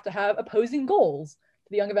X-Men have to have opposing goals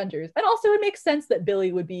to the Young Avengers. And also it makes sense that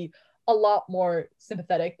Billy would be a lot more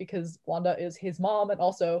sympathetic because Wanda is his mom, and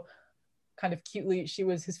also kind of cutely she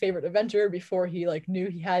was his favorite Avenger before he like knew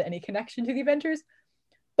he had any connection to the Avengers.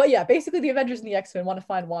 But yeah, basically the Avengers and the X-Men want to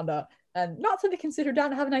find Wanda and not so they can sit her down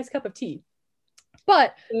and have a nice cup of tea.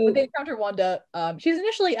 But when they encounter Wanda, she's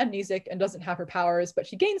initially amnesic and doesn't have her powers, but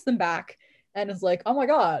she gains them back and is like, oh my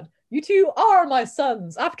god, you two are my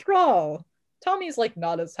sons after all. Tommy's like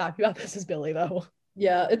not as happy about this as Billy though.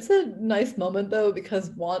 Yeah, it's a nice moment though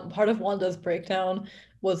because part of Wanda's breakdown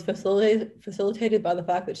was facilitated by the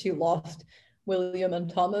fact that she lost William and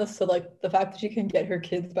Thomas. So like the fact that she can get her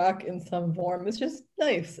kids back in some form is just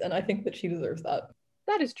nice, and I think that she deserves that.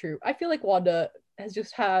 That is true. I feel like Wanda has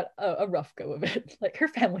just had a rough go of it. Like her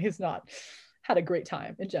family has not had a great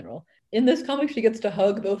time in general. In this comic, she gets to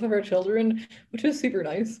hug both of her children, which is super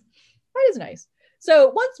nice. That is nice. So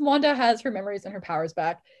once Wanda has her memories and her powers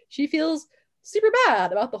back, she feels super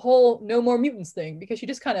bad about the whole no more mutants thing because she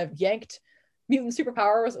just kind of yanked mutant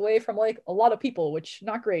superpowers away from like a lot of people, which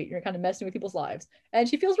not great. You're kind of messing with people's lives. And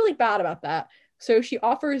she feels really bad about that. So she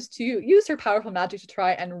offers to use her powerful magic to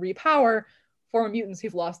try and repower former mutants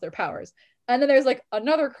who've lost their powers. And then there's like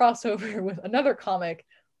another crossover with another comic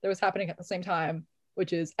that was happening at the same time,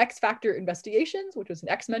 which is X Factor Investigations, which was an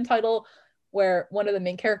X-Men title, where one of the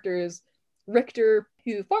main characters, Richter,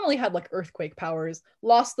 who formerly had like earthquake powers,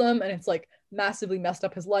 lost them, and it's like massively messed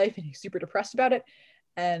up his life, and he's super depressed about it.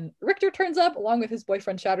 And Richter turns up along with his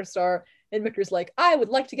boyfriend Shatterstar, and Richter's like, I would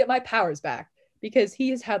like to get my powers back because he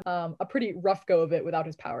has had a pretty rough go of it without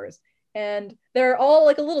his powers. And they're all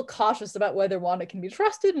like a little cautious about whether Wanda can be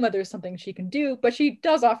trusted and whether it's something she can do, but she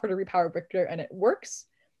does offer to repower Richter and it works.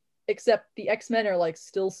 Except the X-Men are like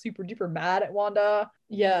still super duper mad at Wanda.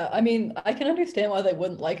 Yeah, I mean, I can understand why they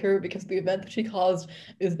wouldn't like her because the event that she caused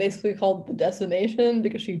is basically called the decimation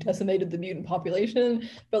because she decimated the mutant population.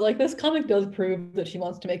 But like this comic does prove that she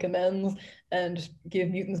wants to make amends and give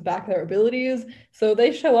mutants back their abilities. So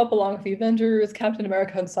they show up along with the Avengers. Captain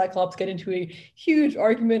America and Cyclops get into a huge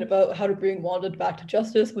argument about how to bring Wanda back to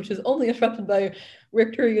justice, which is only interrupted by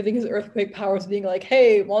Richter using his earthquake powers, being like,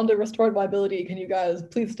 hey, Wanda restored my ability. Can you guys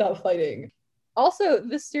please stop fighting? Also,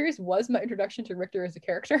 this series was my introduction to Richter as a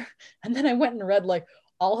character. And then I went and read like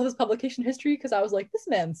all of his publication history because I was like, this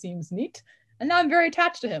man seems neat. And now I'm very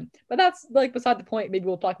attached to him. But that's like beside the point. Maybe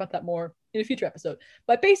we'll talk about that more in a future episode.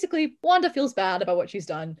 But basically, Wanda feels bad about what she's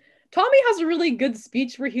done. Tommy has a really good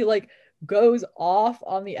speech where he like goes off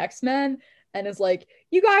on the X-Men and is like,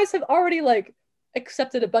 you guys have already like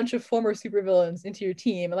accepted a bunch of former supervillains into your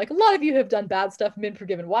team. And like a lot of you have done bad stuff and been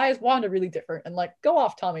forgiven. Why is Wanda really different? And like, go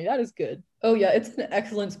off, Tommy. That is good. Oh yeah, it's an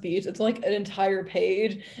excellent speech. It's like an entire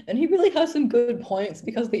page, and he really has some good points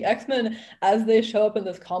because the X-Men, as they show up in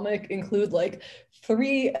this comic, include like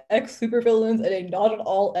three ex supervillains and a not at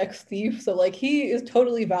all ex thief. So like he is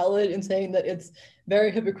totally valid in saying that it's very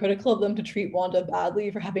hypocritical of them to treat Wanda badly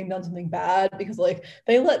for having done something bad because like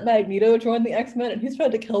they let Magneto join the X-Men and he's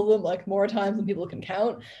tried to kill them like more times than people can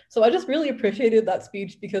count. So I just really appreciated that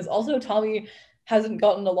speech because also Tommy hasn't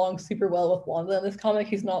gotten along super well with Wanda in this comic.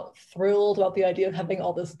 He's not thrilled about the idea of having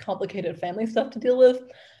all this complicated family stuff to deal with.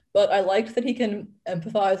 But I liked that he can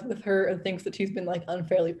empathize with her and thinks that she's been like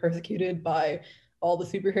unfairly persecuted by all the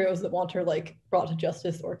superheroes that want her like brought to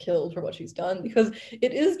justice or killed for what she's done. Because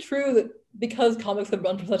it is true that because comics have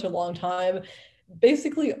run for such a long time,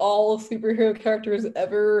 basically all superhero characters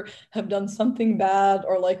ever have done something bad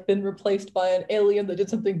or like been replaced by an alien that did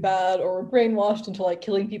something bad or were brainwashed into like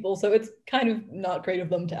killing people. So it's kind of not great of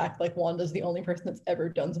them to act like Wanda's the only person that's ever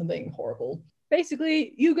done something horrible.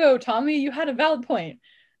 Basically, you go, Tommy, you had a valid point.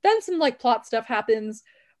 Then some like plot stuff happens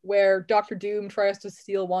where Doctor Doom tries to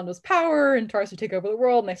steal Wanda's power and tries to take over the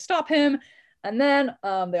world and they stop him. And then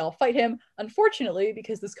they all fight him. Unfortunately,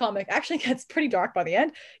 because this comic actually gets pretty dark by the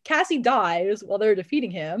end, Cassie dies while they're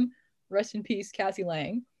defeating him. Rest in peace, Cassie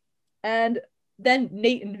Lang. And then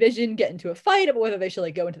Nate and Vision get into a fight about whether they should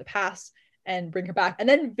like go into the past and bring her back. And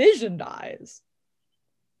then Vision dies.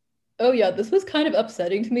 Oh yeah, this was kind of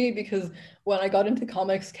upsetting to me because when I got into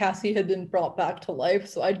comics, Cassie had been brought back to life,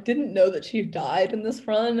 so I didn't know that she died in this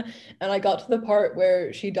run. And I got to the part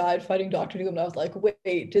where she died fighting Doctor Doom, and I was like,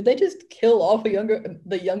 wait, did they just kill off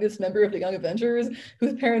the youngest member of the Young Avengers,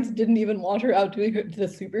 whose parents didn't even want her out doing the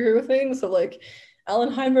superhero thing? So like,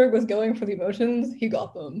 Alan Heinberg was going for the emotions, he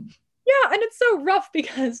got them. Yeah, and it's so rough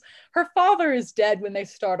because her father is dead when they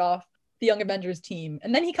start off the Young Avengers team,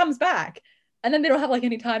 and then he comes back. And then they don't have like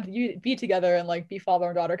any time to be together and like be father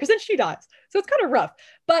and daughter because then she dies. So it's kind of rough.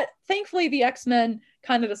 But thankfully, the X-Men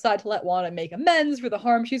kind of decide to let Wanda make amends for the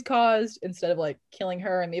harm she's caused instead of like killing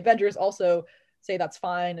her. And the Avengers also say that's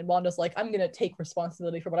fine. And Wanda's like, I'm going to take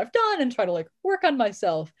responsibility for what I've done and try to like work on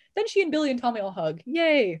myself. Then she and Billy and Tommy all hug.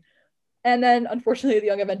 Yay. And then unfortunately, the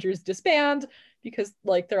Young Avengers disband because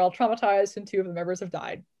like they're all traumatized and two of the members have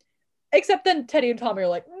died. Except then Teddy and Tommy are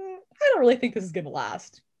like, I don't really think this is going to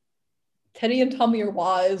last. Teddy and Tommy are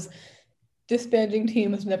wise. Disbanding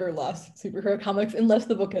teams never last superhero comics unless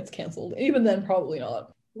the book gets canceled. Even then, probably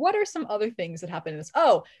not. What are some other things that happen in this?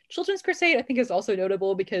 Oh, Children's Crusade, I think, is also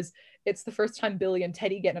notable because it's the first time Billy and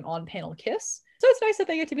Teddy get an on-panel kiss. So it's nice that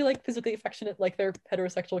they get to be like physically affectionate like their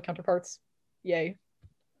heterosexual counterparts. Yay.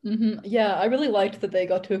 Mm-hmm. Yeah, I really liked that they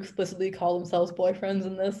got to explicitly call themselves boyfriends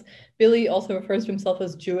in this. Billy also refers to himself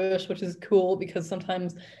as Jewish, which is cool because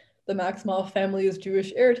sometimes the Maximoff family's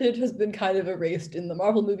Jewish heritage has been kind of erased in the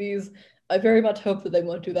Marvel movies. I very much hope that they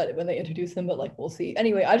won't do that when they introduce him, but like we'll see.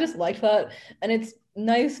 Anyway, I just liked that. And it's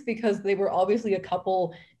nice because they were obviously a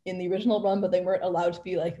couple in the original run, but they weren't allowed to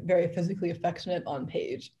be like very physically affectionate on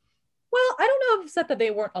page. Well, I don't know if it's said that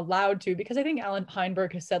they weren't allowed to because I think Alan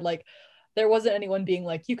Heinberg has said like there wasn't anyone being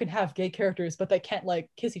like, you can have gay characters, but they can't like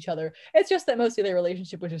kiss each other. It's just that most of their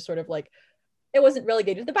relationship was just sort of like it wasn't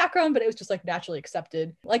relegated to the background, but it was just like naturally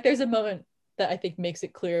accepted. Like there's a moment that I think makes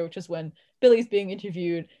it clear, which is when Billy's being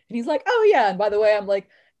interviewed and he's like, oh yeah, and by the way, I'm like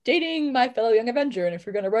dating my fellow Young Avenger, and if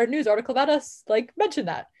you're going to write a news article about us, like, mention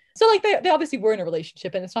that. So like they obviously were in a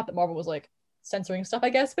relationship, and it's not that Marvel was like censoring stuff, I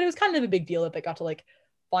guess, but it was kind of a big deal that they got to like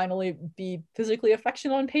finally be physically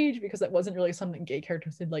affectionate on page, because that wasn't really something gay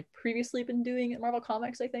characters had like previously been doing in Marvel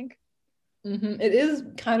Comics, I think. It is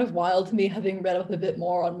kind of wild to me, having read up a bit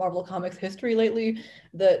more on Marvel Comics history lately,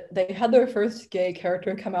 that they had their first gay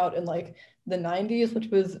character come out in like the 90s, which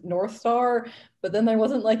was Northstar, but then there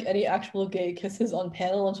wasn't like any actual gay kisses on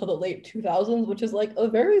panel until the late 2000s, which is like a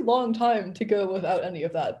very long time to go without any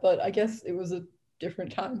of that. But I guess it was a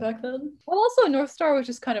different time back then. Well, also Northstar was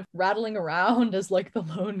just kind of rattling around as like the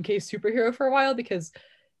lone gay superhero for a while, because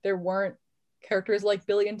there weren't characters like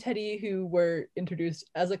Billy and Teddy who were introduced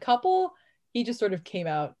as a couple. He just sort of came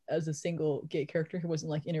out as a single gay character who wasn't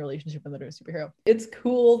like in a relationship with another superhero. It's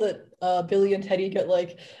cool that Billy and Teddy get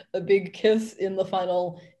like a big kiss in the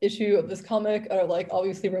final issue of this comic, are like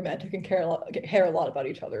obviously romantic and care a lot about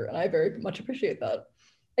each other, and I very much appreciate that.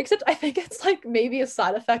 Except I think it's like maybe a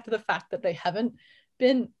side effect of the fact that they haven't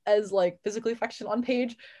been as like physically affectionate on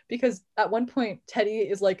page, because at one point Teddy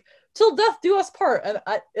is like, "Till death do us part," and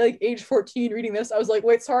at like age 14 reading this, I was like,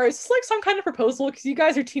 wait, sorry, is this like some kind of proposal, because you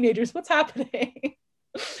guys are teenagers, what's happening?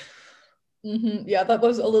 Yeah, that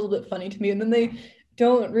was a little bit funny to me, and then they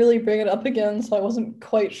don't really bring it up again, so I wasn't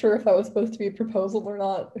quite sure if that was supposed to be a proposal or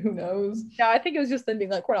not. Who knows? Yeah, I think it was just them being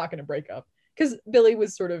like, we're not going to break up, because Billy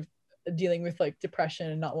was sort of dealing with like depression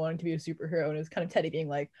and not wanting to be a superhero, and it was kind of Teddy being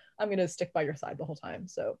like, I'm going to stick by your side the whole time.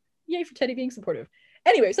 So yay for Teddy being supportive.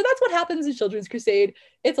 Anyway, so that's what happens in Children's Crusade.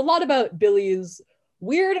 It's a lot about Billy's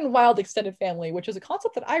weird and wild extended family, which is a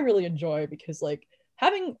concept that I really enjoy, because like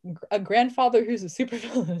having a grandfather who's a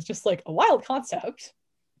supervillain is just like a wild concept.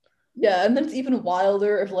 Yeah, and then it's even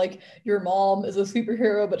wilder if like your mom is a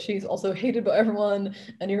superhero, but she's also hated by everyone,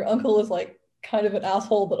 and your uncle is like kind of an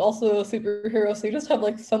asshole, but also a superhero. So you just have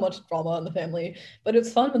like so much drama in the family. But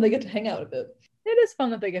it's fun when they get to hang out a bit. It is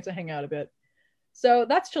fun that they get to hang out a bit. So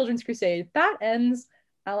that's Children's Crusade. That ends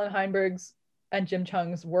Alan Heinberg's and Jim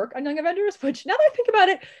Cheung's work on Young Avengers, which now that I think about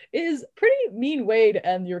it is pretty mean way to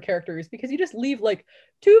end your characters, because you just leave like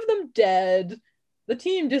two of them dead, the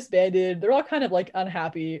team disbanded, they're all kind of like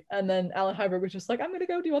unhappy, and then Alan Heinberg was just like, I'm gonna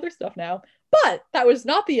go do other stuff now. But that was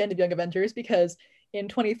not the end of Young Avengers, because in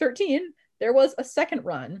 2013 there was a second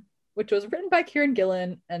run, which was written by Kieran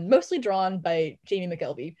Gillen and mostly drawn by Jamie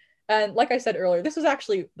McElvey. And like I said earlier, this was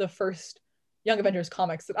actually the first Young Avengers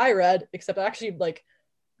comics that I read, except I actually like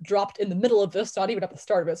dropped in the middle of this, not even at the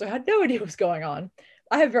start of it, so I had no idea what was going on.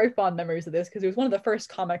 I have very fond memories of this because it was one of the first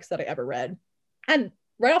comics that I ever read. And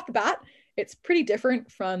right off the bat, it's pretty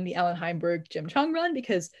different from the Alan Heinberg Jim Cheung run,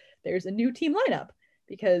 because there's a new team lineup,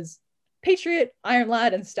 because Patriot, Iron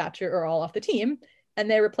Lad, and Stature are all off the team, and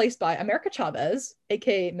they're replaced by America Chavez,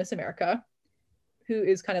 aka Miss America, who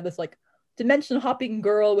is kind of this like dimension hopping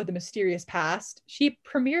girl with a mysterious past. She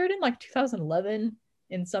premiered in like 2011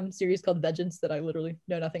 in some series called Vengeance that I literally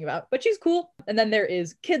know nothing about, but she's cool. And then there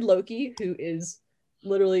is Kid Loki, who is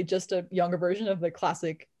literally just a younger version of the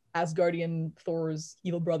classic Asgardian Thor's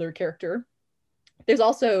evil brother character. There's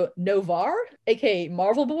also Noh-Varr, aka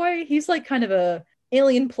Marvel Boy. He's like kind of a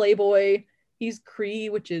alien playboy. He's Kree,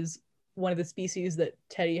 which is one of the species that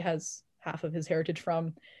Teddy has half of his heritage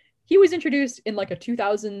from. He was introduced in like a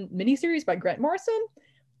 2000 miniseries by Grant Morrison.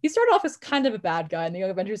 He started off as kind of a bad guy, and the Young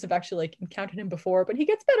Avengers have actually like encountered him before, but he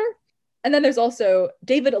gets better. And then there's also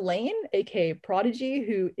David Elaine, aka Prodigy,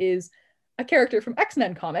 who is a character from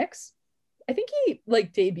X-Men comics. I think he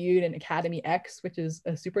like debuted in Academy X, which is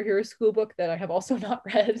a superhero school book that I have also not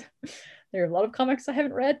read. There are a lot of comics I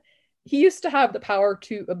haven't read. He used to have the power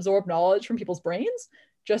to absorb knowledge from people's brains,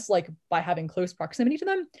 just like by having close proximity to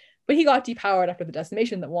them. But he got depowered after the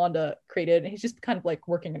decimation that Wanda created, and he's just kind of like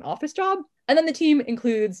working an office job. And then the team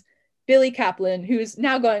includes Billy Kaplan, who's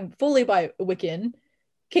now going fully by Wiccan,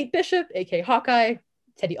 Kate Bishop, aka Hawkeye,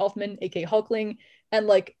 Teddy Altman, aka Hulkling, and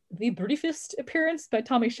like the briefest appearance by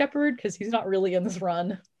Tommy Shepard, because he's not really in this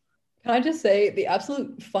run. Can I just say the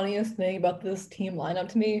absolute funniest thing about this team lineup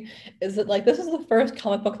to me is that like this is the first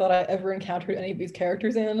comic book that I ever encountered any of these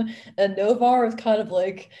characters in, and Noh-Varr is kind of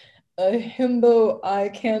like a himbo eye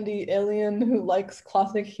candy alien who likes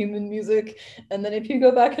classic human music. And then if you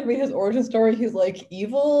go back and read his origin story, he's like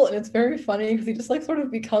evil, and it's very funny because he just like sort of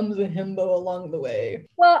becomes a himbo along the way.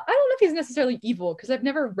 Well, I don't know if he's necessarily evil, because I've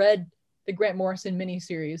never read the Grant Morrison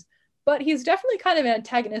miniseries, but he's definitely kind of an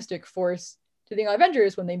antagonistic force to the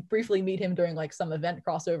Avengers when they briefly meet him during like some event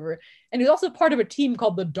crossover. And he's also part of a team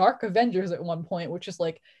called the Dark Avengers at one point, which is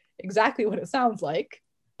like exactly what it sounds like.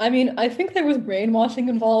 I mean, I think there was brainwashing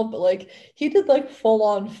involved, but like he did like full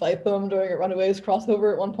on fight them during a Runaways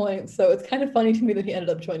crossover at one point. So it's kind of funny to me that he ended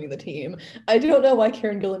up joining the team. I don't know why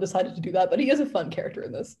Kieran Gillen decided to do that, but he is a fun character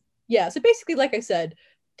in this. Yeah, so basically, like I said,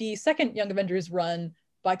 the second Young Avengers run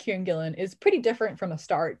by Kieran Gillen is pretty different from the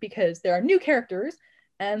start because there are new characters,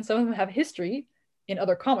 and some of them have history in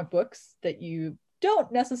other comic books that you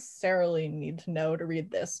don't necessarily need to know to read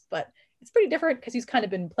this, but it's pretty different because he's kind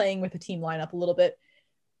of been playing with the team lineup a little bit.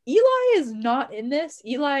 Eli is not in this.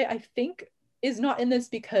 Eli, I think, is not in this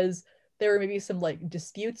because there were maybe some like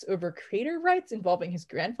disputes over creator rights involving his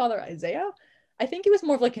grandfather Isaiah. I think it was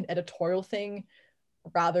more of like an editorial thing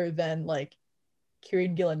rather than like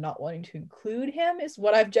Kieran Gillen not wanting to include him, is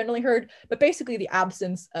what I've generally heard. But basically, the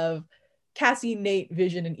absence of Cassie, Nate,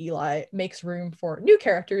 Vision, and Eli makes room for new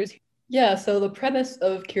characters. Yeah, so the premise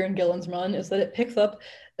of Kieran Gillen's run is that it picks up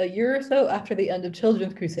a year or so after the end of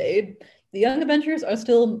Children's Crusade. The Young Avengers are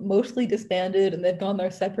still mostly disbanded and they've gone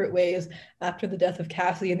their separate ways after the death of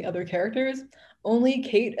Cassie and the other characters. Only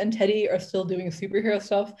Kate and Teddy are still doing superhero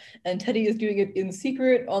stuff, and Teddy is doing it in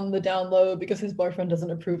secret on the down low because his boyfriend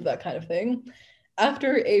doesn't approve that kind of thing.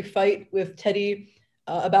 After a fight with Teddy,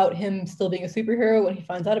 about him still being a superhero, when he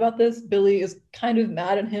finds out about this, Billy is kind of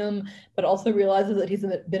mad at him, but also realizes that he's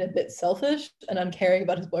been a bit selfish and uncaring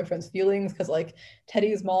about his boyfriend's feelings because, like,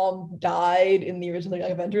 Teddy's mom died in the original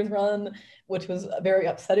Young Avengers run, which was very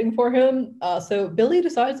upsetting for him. So Billy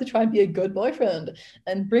decides to try and be a good boyfriend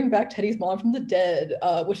and bring back Teddy's mom from the dead,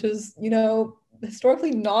 which is, you know,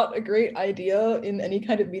 historically not a great idea in any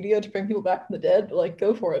kind of media to bring people back from the dead, but like,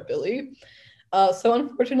 go for it, Billy. So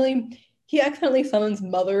unfortunately, he accidentally summons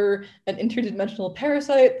Mother, an interdimensional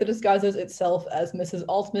parasite that disguises itself as Mrs.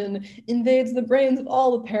 Altman, invades the brains of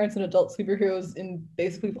all the parents and adult superheroes in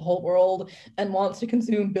basically the whole world, and wants to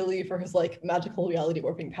consume Billy for his like magical reality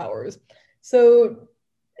warping powers. So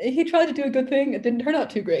he tried to do a good thing. It didn't turn out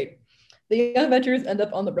too great. The Young Avengers end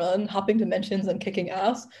up on the run, hopping dimensions and kicking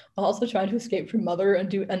ass, while also trying to escape from Mother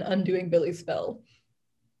and undoing Billy's spell.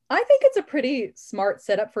 I think it's a pretty smart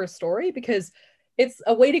setup for a story because it's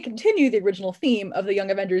a way to continue the original theme of the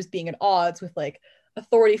Young Avengers being at odds with like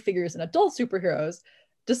authority figures and adult superheroes,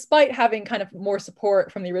 despite having kind of more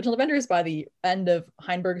support from the original Avengers by the end of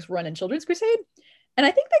Heinberg's run in Children's Crusade. And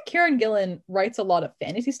I think that Kieran Gillen writes a lot of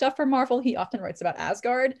fantasy stuff for Marvel. He often writes about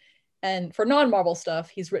Asgard. And for non Marvel stuff,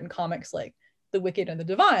 he's written comics like The Wicked and the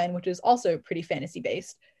Divine, which is also pretty fantasy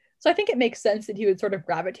based. So I think it makes sense that he would sort of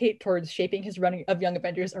gravitate towards shaping his run of Young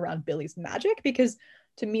Avengers around Billy's magic, because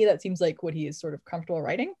to me, that seems like what he is sort of comfortable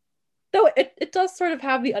writing. Though it does sort of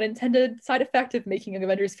have the unintended side effect of making Young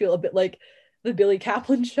Avengers feel a bit like the Billy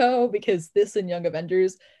Kaplan show, because this and Young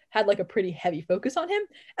Avengers had like a pretty heavy focus on him.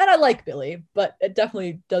 And I like Billy, but it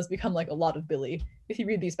definitely does become like a lot of Billy if you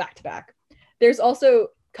read these back to back. There's also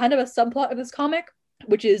kind of a subplot of this comic,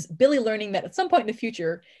 which is Billy learning that at some point in the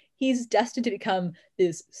future, he's destined to become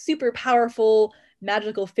this super powerful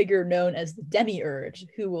magical figure known as the Demiurge,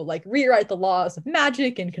 who will like rewrite the laws of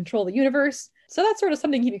magic and control the universe. So that's sort of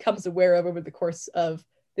something he becomes aware of over the course of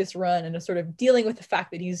this run, and is sort of dealing with the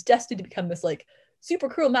fact that he's destined to become this like super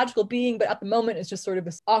cruel magical being, but at the moment is just sort of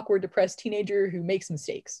this awkward, depressed teenager who makes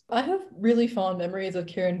mistakes. I have really fond memories of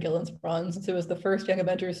Kieran Gillen's run since it was the first Young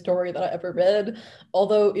Avengers story that I ever read.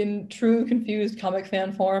 Although in true confused comic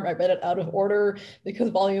fan form, I read it out of order because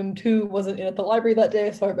volume 2 wasn't in at the library that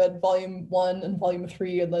day, so I read volume 1 and volume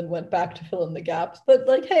 3 and then went back to fill in the gaps. But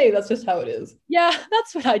like, hey, that's just how it is. Yeah,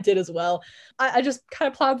 that's what I did as well. I just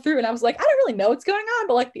kind of plowed through and I was like, I don't really know what's going on,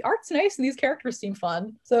 but like the art's nice and these characters seem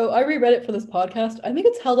fun. So I reread it for this podcast. I think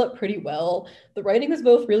it's held up pretty well. The writing is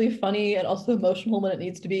both really funny and also emotional when it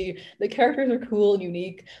needs to be. The characters are cool and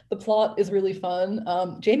unique. The plot is really fun.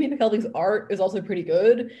 Jamie McKelvey's art is also pretty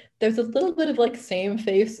good. There's a little bit of like same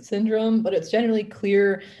face syndrome, but it's generally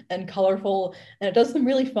clear and colorful, and it does some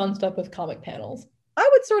really fun stuff with comic panels. I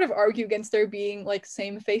would sort of argue against there being like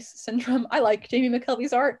same face syndrome. I like Jamie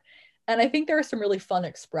McKelvey's art, and I think there are some really fun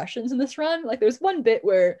expressions in this run. Like there's one bit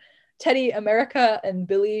where Teddy, America, and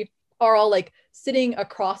Billy are all like sitting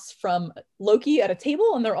across from Loki at a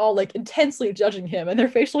table, and they're all like intensely judging him, and their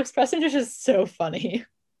facial expression is just so funny.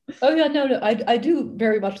 Oh yeah, no, I do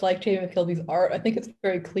very much like Jamie McKelvey's art. I think it's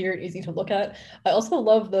very clear and easy to look at. I also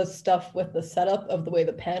love the stuff with the setup of the way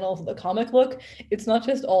the panels of the comic look. It's not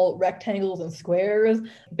just all rectangles and squares.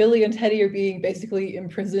 Billy and Teddy are being basically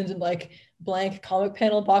imprisoned in like blank comic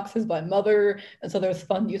panel boxes by Mother, and so there's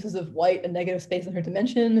fun uses of white and negative space in her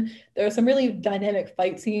dimension. There are some really dynamic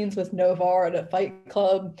fight scenes with Noh-Varr at a fight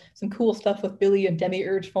club, some cool stuff with Billy in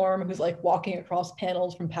Demiurge form, who's like walking across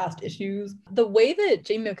panels from past issues. The way that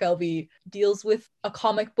Jamie McKelvey deals with a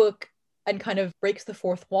comic book and kind of breaks the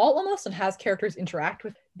fourth wall almost and has characters interact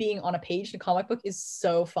with being on a page in a comic book is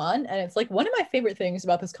so fun. And it's like one of my favorite things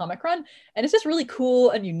about this comic run. And it's just really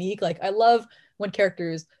cool and unique. Like I love when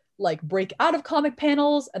characters like break out of comic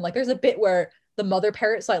panels, and like there's a bit where the mother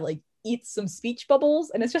parasite like eats some speech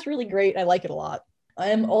bubbles, and it's just really great. I like it a lot. I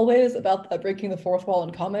am always about that breaking the fourth wall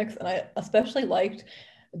in comics, and I especially liked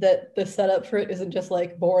that the setup for it isn't just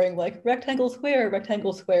like boring, like rectangle, square,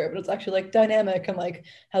 but it's actually like dynamic and like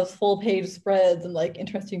has full page spreads and like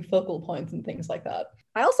interesting focal points and things like that.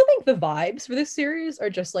 I also think the vibes for this series are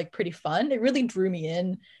just like pretty fun. It really drew me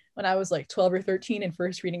in when I was like 12 or 13 and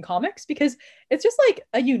first reading comics, because it's just like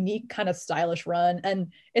a unique kind of stylish run.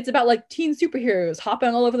 And it's about like teen superheroes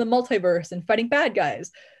hopping all over the multiverse and fighting bad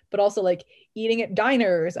guys, but also like eating at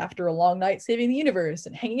diners after a long night saving the universe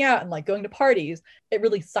and hanging out and like going to parties. It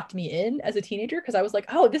really sucked me in as a teenager because I was like,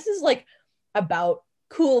 oh, this is like about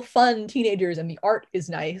cool, fun teenagers and the art is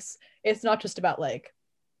nice. It's not just about like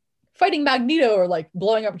fighting Magneto or like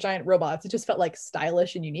blowing up giant robots. It just felt like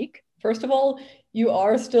stylish and unique. First of all, you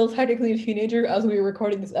are still technically a teenager as we were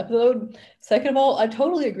recording this episode. Second of all, I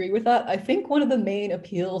totally agree with that. I think one of the main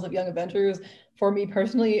appeals of Young Avengers for me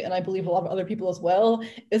personally, and I believe a lot of other people as well,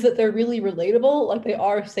 is that they're really relatable. Like they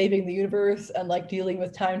are saving the universe and like dealing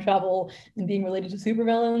with time travel and being related to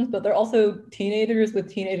supervillains, but they're also teenagers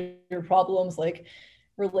with teenager problems like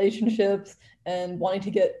relationships and wanting to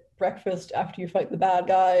get breakfast after you fight the bad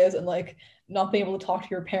guys and like not being able to talk to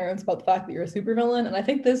your parents about the fact that you're a supervillain. And I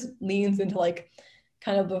think this leans into like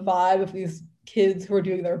kind of the vibe of these kids who are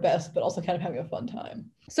doing their best, but also kind of having a fun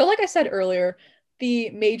time. So, like I said earlier, the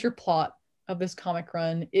major plot of this comic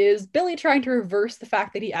run is Billy trying to reverse the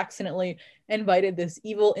fact that he accidentally invited this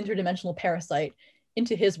evil interdimensional parasite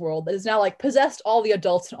into his world that has now like possessed all the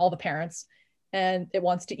adults and all the parents, and it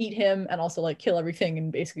wants to eat him and also like kill everything,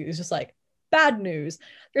 and basically it's just like bad news.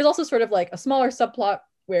 There's also sort of like a smaller subplot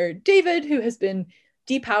where David, who has been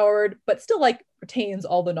depowered but still like retains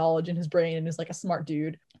all the knowledge in his brain and is like a smart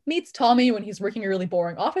dude, meets Tommy when he's working a really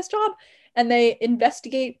boring office job, and they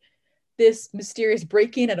investigate this mysterious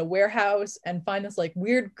break-in at a warehouse and find this like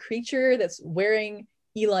weird creature that's wearing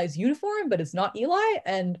Eli's uniform, but it's not Eli.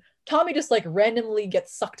 And Tommy just like randomly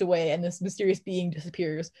gets sucked away and this mysterious being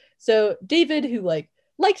disappears. So David, who like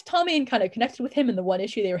liked Tommy and kind of connected with him in the one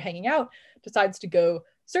issue they were hanging out, decides to go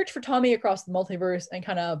search for Tommy across the multiverse and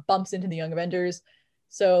kind of bumps into the Young Avengers.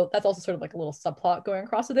 So that's also sort of like a little subplot going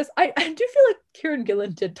across with this. I do feel like Kieran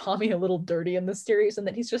Gillen did Tommy a little dirty in this series and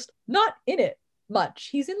that he's just not in it much.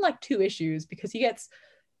 He's in like 2 issues because he gets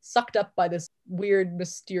sucked up by this weird,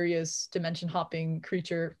 mysterious dimension hopping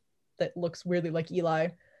creature that looks weirdly like Eli.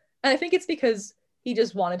 And I think it's because he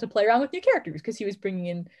just wanted to play around with new characters because he was bringing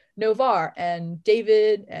in Novar and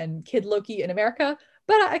David and Kid Loki in America.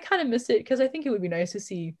 But I kind of miss it because I think it would be nice to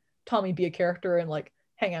see Tommy be a character and like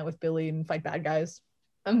hang out with Billy and fight bad guys.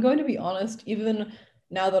 I'm going to be honest, even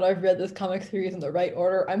now that I've read this comic series in the right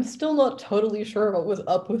order, I'm still not totally sure what was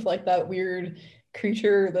up with like that weird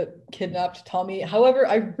creature that kidnapped Tommy. However,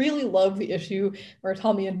 I really love the issue where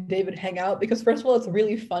Tommy and David hang out because first of all, it's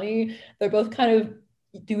really funny. They're both kind of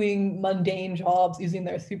doing mundane jobs using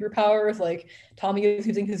their superpowers. Like Tommy is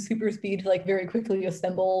using his super speed to like very quickly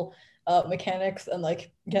assemble mechanics and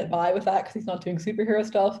like get by with that because he's not doing superhero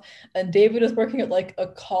stuff. And David is working at like a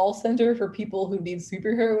call center for people who need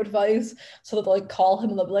superhero advice. So they'll like call him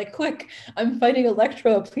and they'll be like, "Quick, I'm fighting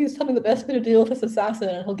Electro. Please tell me the best way to deal with this assassin."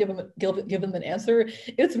 And he'll give them an answer.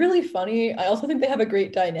 It's really funny. I also think they have a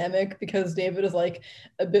great dynamic because David is like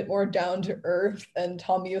a bit more down to earth and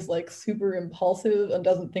Tommy is like super impulsive and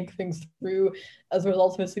doesn't think things through as a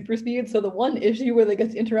result of his super speed. So the one issue where they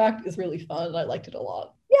get to interact is really fun. I liked it a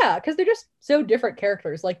lot. Yeah, because they're just so different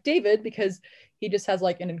characters. Like David, because he just has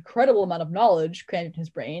like an incredible amount of knowledge crammed in his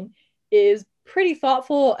brain, is pretty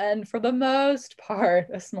thoughtful and for the most part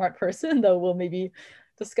a smart person, though we'll maybe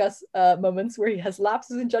discuss moments where he has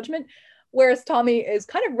lapses in judgment. Whereas Tommy is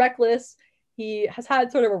kind of reckless. He has had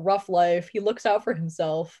sort of a rough life. He looks out for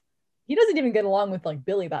himself. He doesn't even get along with like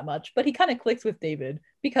Billy that much, but he kind of clicks with David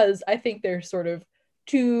because I think they're sort of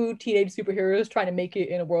 2 teenage superheroes trying to make it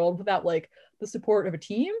in a world without like the support of a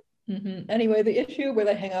team. Mm-hmm. Anyway, the issue where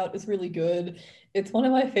they hang out is really good. It's one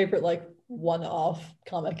of my favorite like one-off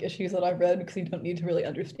comic issues that I've read because you don't need to really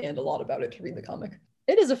understand a lot about it to read the comic.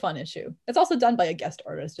 It is a fun issue. It's also done by a guest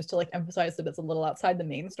artist just to like emphasize that it's a little outside the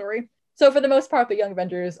main story. So for the most part, the Young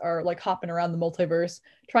Avengers are like hopping around the multiverse,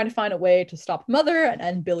 trying to find a way to stop Mother and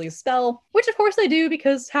end Billy's spell, which of course they do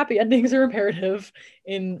because happy endings are imperative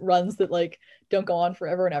in runs that like don't go on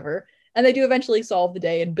forever and ever. And they do eventually solve the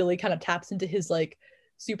day, and Billy kind of taps into his, like,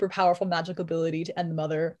 super powerful magic ability to end the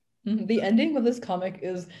Mother. The ending of this comic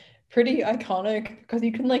is pretty iconic because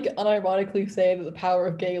you can like unironically say that the power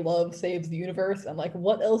of gay love saves the universe, and like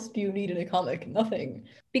what else do you need in a comic? Nothing.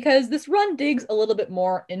 Because this run digs a little bit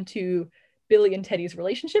more into Billy and Teddy's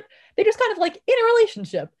relationship. They're just kind of like in a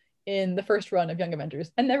relationship in the first run of Young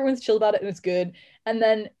Avengers, and everyone's chill about it and it's good. And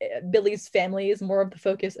then Billy's family is more of the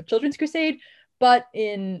focus of Children's Crusade. But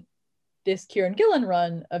in this Kieran Gillen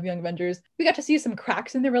run of Young Avengers, we got to see some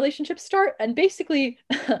cracks in their relationship start. And basically,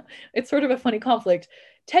 it's sort of a funny conflict.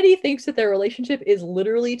 Teddy thinks that their relationship is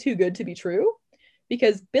literally too good to be true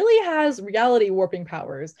because Billy has reality warping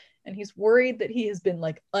powers and he's worried that he has been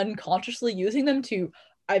like unconsciously using them to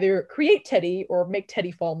either create Teddy or make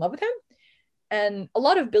Teddy fall in love with him. And a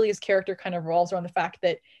lot of Billy's character kind of revolves around the fact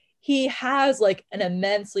that he has like an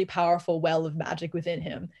immensely powerful well of magic within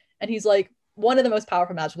him. And he's like one of the most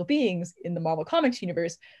powerful magical beings in the Marvel Comics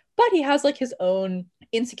universe, but he has like his own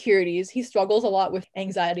insecurities. He struggles a lot with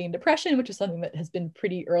anxiety and depression, which is something that has been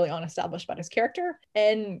pretty early on established by his character.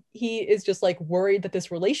 And he is just like worried that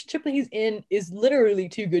this relationship that he's in is literally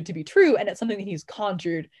too good to be true. And it's something that he's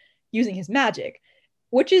conjured using his magic,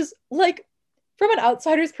 which is like, from an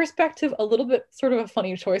outsider's perspective, a little bit sort of a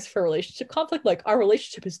funny choice for relationship conflict. Like, our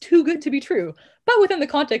relationship is too good to be true. But within the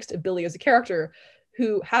context of Billy as a character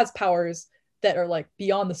who has powers that are like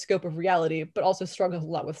beyond the scope of reality, but also struggles a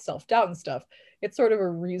lot with self-doubt and stuff, it's sort of a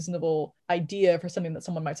reasonable idea for something that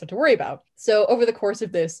someone might start to worry about. So over the course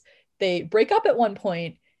of this, they break up at one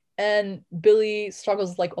point, and Billy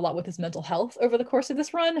struggles like a lot with his mental health over the course of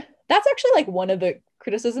this run. That's actually like one of the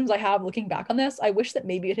criticisms I have looking back on this. I wish that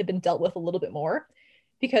maybe it had been dealt with a little bit more,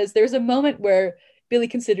 because there's a moment where Billy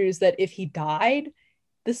considers that if he died,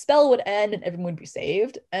 the spell would end and everyone would be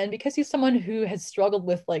saved. And because he's someone who has struggled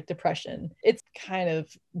with like depression, it's kind of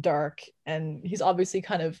dark, and he's obviously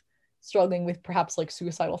kind of struggling with perhaps like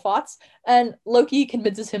suicidal thoughts. And Loki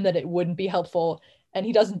convinces him that it wouldn't be helpful, and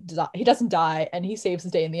he doesn't die, and he saves the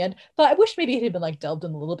day in the end. But I wish maybe it had been like delved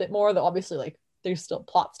in a little bit more, though obviously like there's still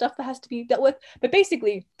plot stuff that has to be dealt with. But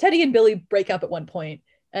basically, Teddy and Billy break up at one point,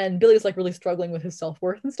 and Billy's like really struggling with his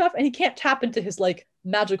self-worth and stuff, and he can't tap into his like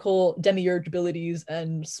magical demiurge abilities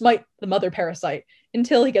and smite the mother parasite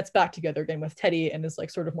until he gets back together again with Teddy and is like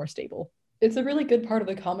sort of more stable. It's a really good part of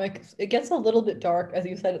the comic. It gets a little bit dark, as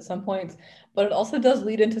you said, at some points, but it also does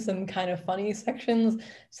lead into some kind of funny sections,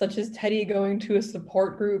 such as Teddy going to a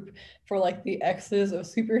support group for like the exes of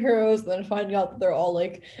superheroes, and then finding out that they're all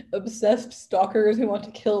like obsessed stalkers who want to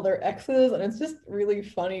kill their exes, and it's just really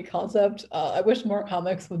funny concept. I wish more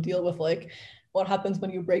comics would deal with like what happens when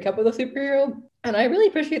you break up with a superhero, and I really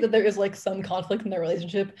appreciate that there is like some conflict in their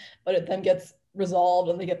relationship, but it then gets resolved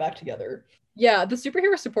and they get back together. Yeah, the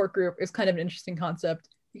superhero support group is kind of an interesting concept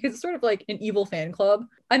because it's sort of like an evil fan club.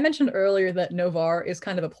 I mentioned earlier that Noh-Varr is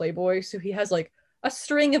kind of a playboy, so he has like a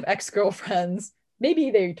string of ex-girlfriends.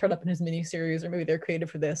 Maybe they turn up in his miniseries, or maybe they're created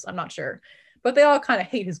for this, I'm not sure. But they all kind of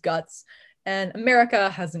hate his guts. And America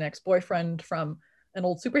has an ex-boyfriend from an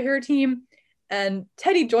old superhero team. And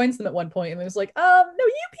Teddy joins them at one point and is like, no,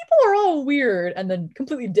 you people are all weird. And then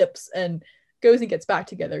completely dips and goes and gets back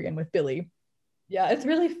together again with Billy. Yeah, it's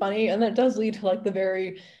really funny, and that does lead to like the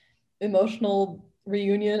very emotional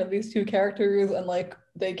reunion of these two characters, and like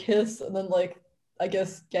they kiss, and then like I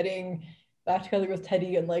guess getting back together with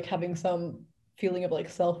Teddy and like having some feeling of like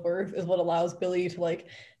self-worth is what allows Billy to like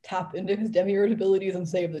tap into his demiurge abilities and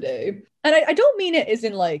save the day. And I don't mean it as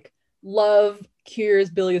in like love cures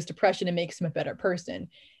Billy's depression and makes him a better person.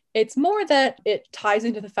 It's more that it ties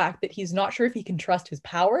into the fact that he's not sure if he can trust his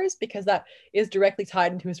powers, because that is directly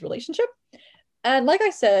tied into his relationship. And like I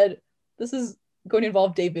said, this is going to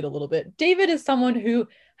involve David a little bit. David is someone who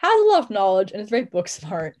has a lot of knowledge and is very book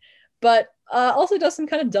smart, but also does some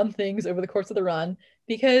kind of dumb things over the course of the run,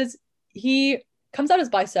 because he comes out as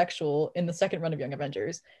bisexual in the second run of Young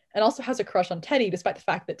Avengers and also has a crush on Teddy, despite the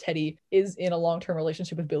fact that Teddy is in a long-term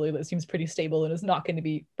relationship with Billy that seems pretty stable and is not going to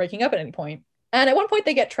be breaking up at any point. And at one point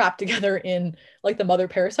they get trapped together in like the mother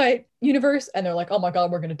parasite universe, and they're like, oh my God,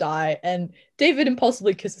 we're going to die. And David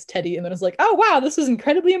impulsively kisses Teddy and then is like, oh wow, this is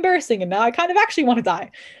incredibly embarrassing. And now I kind of actually want to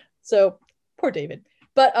die. So poor David.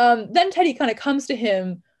 But then Teddy kind of comes to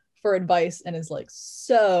him for advice and is like,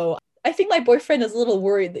 so I think my boyfriend is a little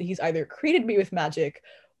worried that he's either created me with magic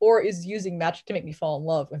or is using magic to make me fall in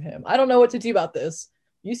love with him. I don't know what to do about this.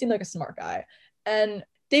 You seem like a smart guy. And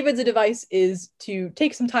David's advice is to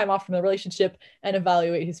take some time off from the relationship and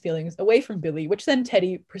evaluate his feelings away from Billy, which then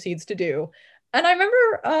Teddy proceeds to do. And I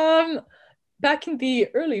remember back in the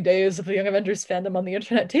early days of the Young Avengers fandom on the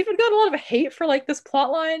internet, David got a lot of hate for like this plot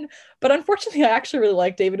line, but unfortunately I actually really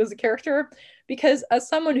like David as a character, because as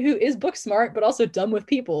someone who is book smart but also dumb with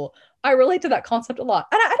people, I relate to that concept a lot.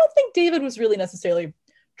 And I don't think David was really necessarily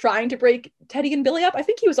trying to break Teddy and Billy up. I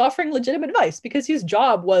think he was offering legitimate advice because his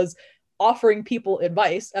job was offering people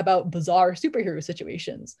advice about bizarre superhero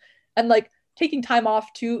situations. And like taking time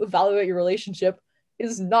off to evaluate your relationship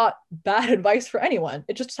is not bad advice for anyone.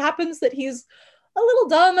 It just happens that he's a little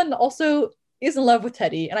dumb and also is in love with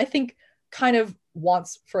Teddy. And I think kind of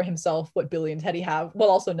wants for himself what Billy and Teddy have, while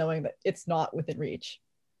also knowing that it's not within reach.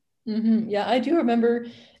 Yeah, I do remember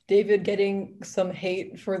David getting some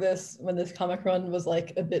hate for this when this comic run was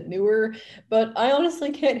like a bit newer, but I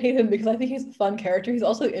honestly can't hate him because I think he's a fun character. He's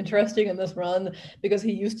also interesting in this run because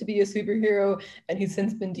he used to be a superhero and he's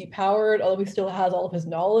since been depowered, although he still has all of his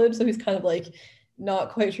knowledge. So he's kind of like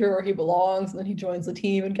not quite sure where he belongs, and then he joins the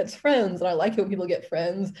team and gets friends. And I like it when people get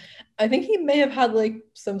friends. I think he may have had like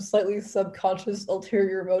some slightly subconscious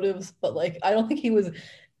ulterior motives, but like I don't think he was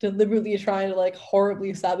deliberately trying to like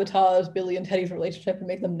horribly sabotage Billy and Teddy's relationship and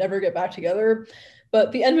make them never get back together.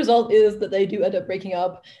 But the end result is that they do end up breaking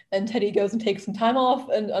up, and Teddy goes and takes some time off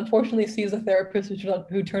and unfortunately sees a therapist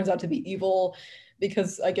who turns out to be evil,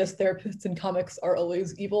 because I guess therapists in comics are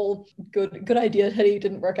always evil. Good idea, Teddy.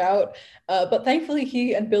 Didn't work out. But thankfully,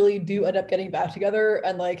 he and Billy do end up getting back together,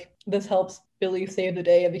 and like this helps Billy save the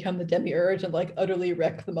day and become the demiurge and like utterly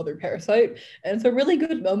wreck the mother parasite. And it's a really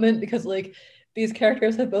good moment because like these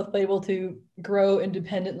characters have both been able to grow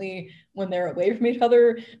independently when they're away from each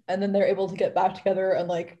other, and then they're able to get back together and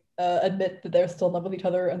like admit that they're still in love with each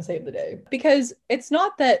other and save the day. Because it's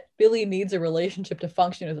not that Billy needs a relationship to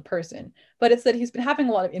function as a person, but it's that he's been having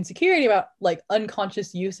a lot of insecurity about like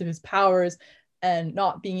unconscious use of his powers and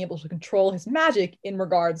not being able to control his magic in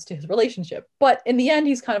regards to his relationship. But in the end,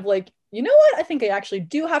 he's kind of like, you know what? I think I actually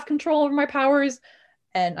do have control over my powers,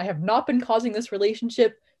 and I have not been causing this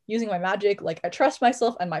relationship using my magic. Like I trust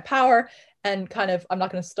myself and my power, and kind of I'm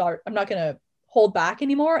not going to hold back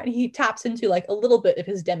anymore. And he taps into like a little bit of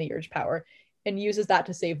his demiurge power and uses that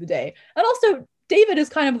to save the day. And also David is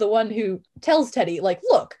kind of the one who tells Teddy like,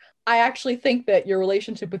 look, I actually think that your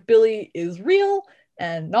relationship with Billy is real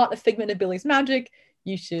and not a figment of Billy's magic.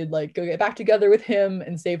 You should like go get back together with him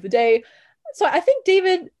and save the day. So I think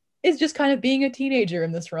David is just kind of being a teenager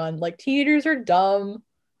in this run. Like teenagers are dumb.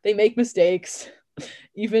 They make mistakes.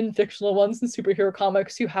 Even fictional ones in superhero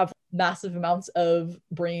comics who have massive amounts of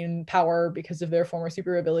brain power because of their former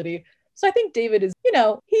super ability. So I think David is,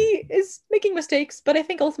 he is making mistakes, but I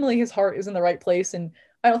think ultimately his heart is in the right place, and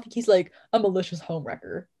I don't think he's like a malicious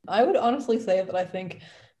homewrecker. I would honestly say that I think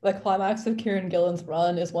the climax of Kieran Gillen's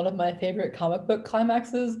run is one of my favorite comic book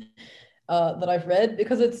climaxes that I've read,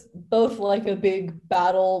 because it's both like a big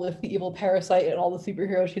battle with the evil parasite and all the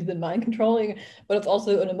superheroes she's been mind controlling, but it's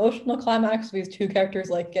also an emotional climax of these two characters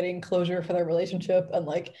like getting closure for their relationship and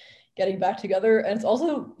like getting back together. And it's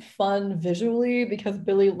also fun visually because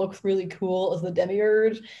Billy looks really cool as the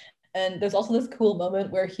demiurge. And there's also this cool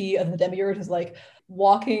moment where he, as the demiurge, is like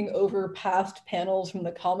walking over past panels from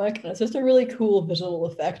the comic. And it's just a really cool visual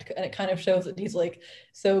effect. And it kind of shows that he's like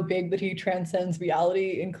so big that he transcends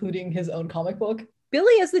reality, including his own comic book.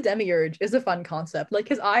 Billy as the demiurge is a fun concept. Like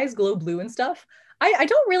his eyes glow blue and stuff. I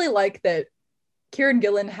don't really like that Kieran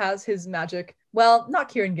Gillen has his magic. Well, not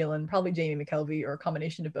Kieran Gillen, probably Jamie McKelvey or a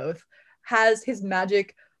combination of both, has his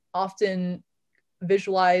magic often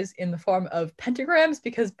visualized in the form of pentagrams,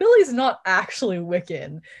 because Billy's not actually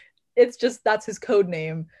Wiccan. It's just that's his code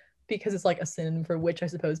name because it's like a synonym for witch, I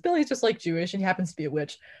suppose. Billy's just like Jewish and he happens to be a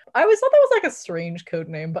witch. I always thought that was like a strange code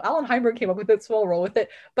name, but Alan Heinberg came up with it, so I'll roll with it.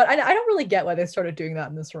 But I don't really get why they started doing that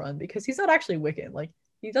in this run, because he's not actually Wiccan. Like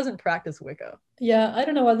he doesn't practice Wicca. Yeah, I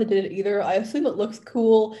don't know why they did it either. I assume it looks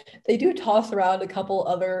cool. They do toss around a couple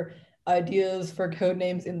other ideas for code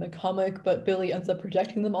names in the comic, but Billy ends up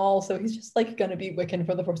projecting them all. So he's just like going to be Wiccan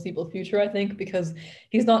for the foreseeable future, I think, because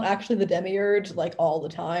he's not actually the demiurge like all the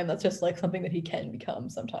time. That's just like something that he can become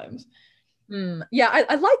sometimes. Yeah,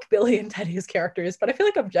 I like Billy and Teddy's characters, but I feel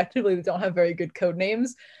like objectively they don't have very good code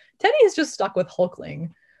names. Teddy is just stuck with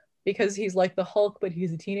Hulkling because he's like the Hulk, but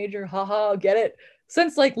he's a teenager. Haha, get it?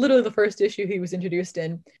 Since like literally the first issue he was introduced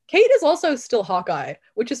in. Kate is also still Hawkeye,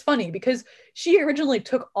 which is funny because she originally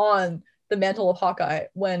took on the mantle of Hawkeye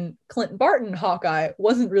when Clint Barton Hawkeye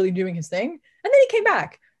wasn't really doing his thing, and then he came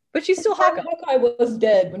back, but she's still Hawkeye. Hawkeye was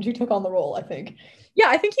dead when she took on the role, I think. Yeah,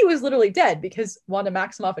 I think he was literally dead because Wanda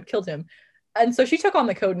Maximoff had killed him. And so she took on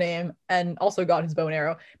the code name and also got his bow and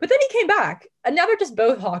arrow. But then he came back, and now they're just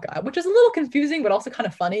both Hawkeye, which is a little confusing, but also kind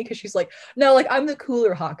of funny because she's like, no, like I'm the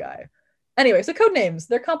cooler Hawkeye. Anyway, so code names,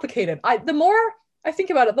 they're complicated. The more I think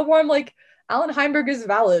about it, the more I'm like, Alan Heinberg is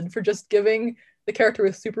valid for just giving the character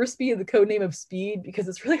with super speed the code name of Speed, because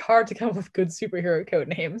it's really hard to come up with good superhero code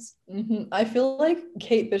names. I feel like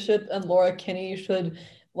Kate Bishop and Laura Kinney should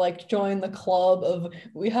like join the club of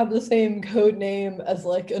we have the same code name as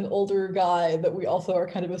like an older guy that we also are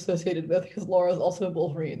kind of associated with because Laura's also a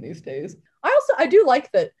Wolverine these days. I do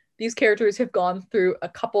like that these characters have gone through a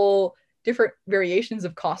couple different variations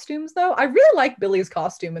of costumes though. I really like Billy's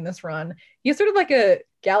costume in this run. He's sort of like a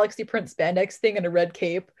galaxy print spandex thing and a red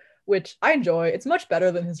cape, which I enjoy. It's much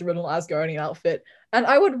better than his original Asgardian outfit. And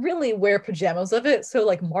I would really wear pajamas of it. So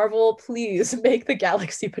like Marvel, please make the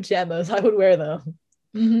galaxy pajamas. I would wear them.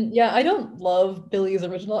 Yeah, I don't love Billy's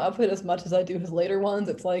original outfit as much as I do his later ones.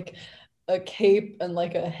 It's like a cape and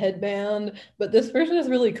like a headband, but this version is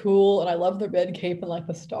really cool, and I love the red cape and like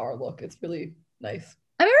the star look. It's really nice.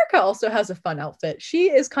 America also has a fun outfit.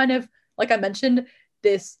 She is kind of, like I mentioned,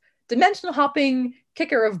 this dimensional hopping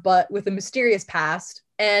kicker of butt with a mysterious past.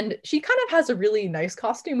 And she kind of has a really nice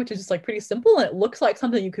costume, which is just like pretty simple. And it looks like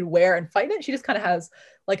something you could wear and fight in. She just kind of has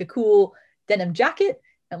like a cool denim jacket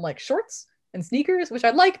and like shorts and sneakers, which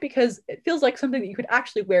I like because it feels like something that you could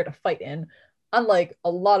actually wear to fight in, unlike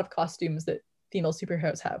a lot of costumes that female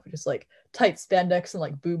superheroes have, which is like tight spandex and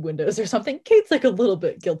like boob windows or something. Kate's like a little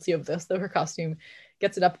bit guilty of this, though her costume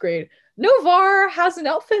gets an upgrade. Noh-Varr has an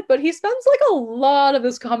outfit, but he spends like a lot of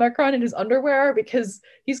his comic run in his underwear because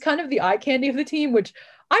he's kind of the eye candy of the team, which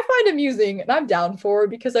I find amusing and I'm down for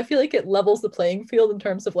because I feel like it levels the playing field in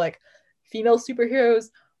terms of like female superheroes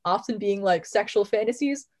often being like sexual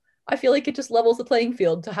fantasies. I feel like it just levels the playing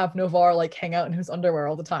field to have Noh-Varr like hang out in his underwear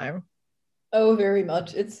all the time. Oh, very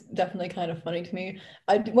much. It's definitely kind of funny to me.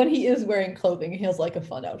 When he is wearing clothing, he has like a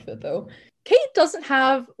fun outfit though. Kate doesn't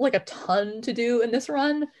have like a ton to do in this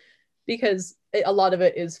run because a lot of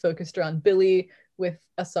it is focused around Billy with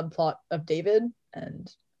a subplot of David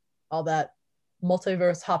and all that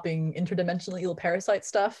multiverse hopping interdimensional evil parasite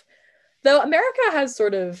stuff. Though America has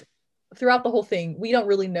sort of throughout the whole thing, we don't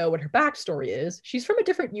really know what her backstory is. She's from a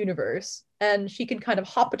different universe and she can kind of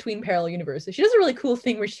hop between parallel universes. She does a really cool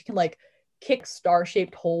thing where she can like kick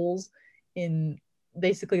star-shaped holes in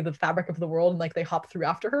basically the fabric of the world and like they hop through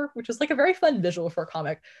after her, which is like a very fun visual for a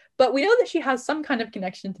comic. But we know that she has some kind of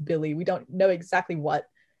connection to Billy. We don't know exactly what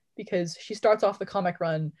because she starts off the comic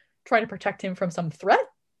run trying to protect him from some threat,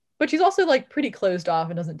 but she's also like pretty closed off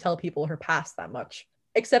and doesn't tell people her past that much.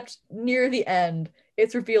 Except near the end,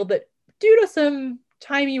 it's revealed that due to some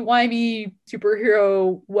timey-wimey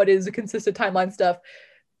superhero, what is a consistent timeline stuff,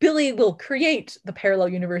 Billy will create the parallel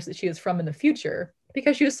universe that she is from in the future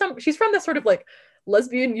because she's from this sort of like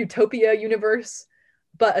lesbian utopia universe,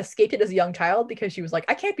 but escaped it as a young child because she was like,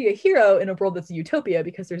 I can't be a hero in a world that's a utopia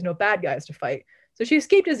because there's no bad guys to fight. So she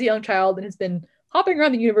escaped as a young child and has been hopping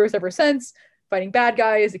around the universe ever since, fighting bad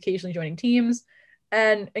guys, occasionally joining teams.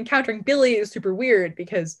 And encountering Billy is super weird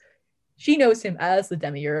because she knows him as the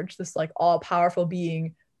Demiurge, this like all-powerful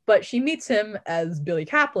being, but she meets him as Billy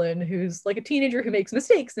Kaplan, who's like a teenager who makes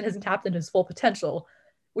mistakes and hasn't tapped into his full potential,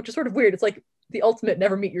 which is sort of weird. It's like the ultimate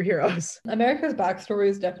never meet your heroes. America's backstory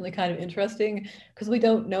is definitely kind of interesting because we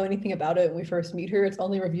don't know anything about it when we first meet her. It's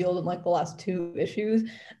only revealed in like the last 2 issues.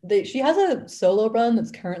 She has a solo run that's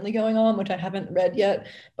currently going on, which I haven't read yet,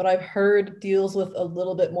 but I've heard deals with a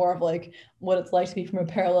little bit more of like what it's like to be from a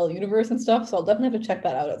parallel universe and stuff. So I'll definitely have to check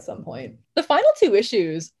that out at some point. The final 2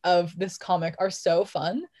 issues of this comic are so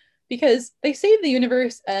fun because they save the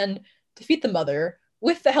universe and defeat the Mother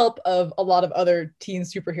with the help of a lot of other teen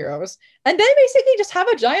superheroes. And they basically just have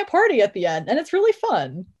a giant party at the end, and it's really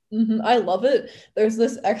fun. I love it. There's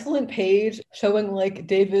this excellent page showing like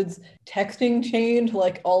David's texting chain to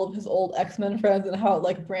like all of his old X-Men friends and how it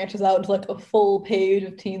like branches out into like a full page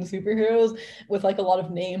of teen superheroes with like a lot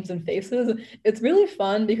of names and faces. It's really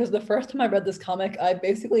fun because the first time I read this comic, I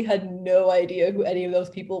basically had no idea who any of those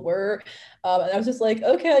people were. And I was just like,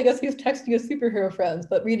 okay, I guess he's texting his superhero friends.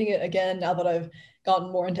 But reading it again, now that I've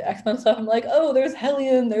gotten more into X-Men stuff, I'm like, oh, there's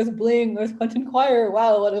Hellion, there's Bling, there's Quentin Quire.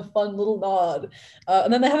 Wow, what a fun little nod.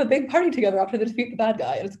 And then they have a big party together after they defeat the bad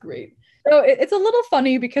guy, and it's great. So it's a little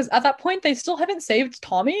funny because at that point they still haven't saved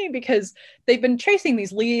Tommy because they've been chasing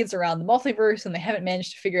these leads around the multiverse and they haven't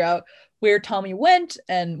managed to figure out where Tommy went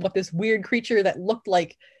and what this weird creature that looked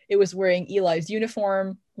like it was wearing Eli's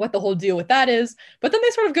uniform, what the whole deal with that is. But then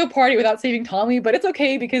they sort of go party without saving Tommy, but it's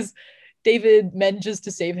okay because David manages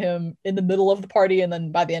to save him in the middle of the party, and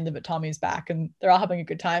then by the end of it, Tommy's back, and they're all having a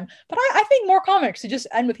good time. But I think more comics should just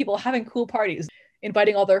end with people having cool parties,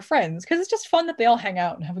 inviting all their friends, because it's just fun that they all hang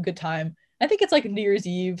out and have a good time. I think it's like New Year's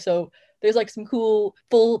Eve, so there's like some cool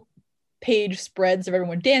full page spreads of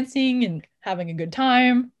everyone dancing and having a good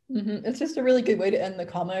time. It's just a really good way to end the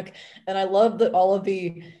comic. And I love that all of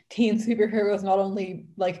the teen superheroes not only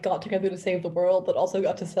like got together to save the world, but also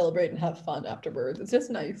got to celebrate and have fun afterwards. It's just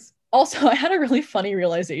nice. Also, I had a really funny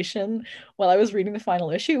realization while I was reading the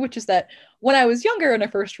final issue, which is that when I was younger and I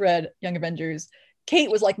first read Young Avengers,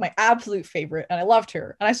 Kate was like my absolute favorite and I loved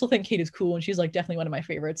her. And I still think Kate is cool and she's like definitely one of my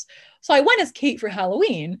favorites. So I went as Kate for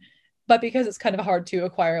Halloween, but because it's kind of hard to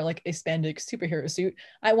acquire like a spandex superhero suit,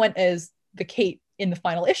 I went as the Kate in the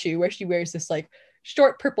final issue where she wears this like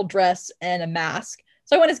short purple dress and a mask.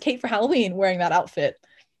 So I went as Kate for Halloween wearing that outfit,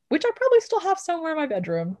 which I probably still have somewhere in my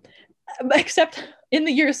bedroom. Except in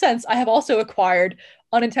the years since, I have also acquired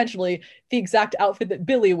unintentionally the exact outfit that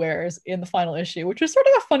Billy wears in the final issue, which was sort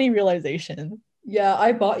of a funny realization. Yeah,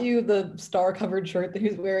 I bought you the star-covered shirt that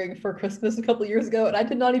he's wearing for Christmas a couple years ago, and I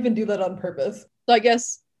did not even do that on purpose. So I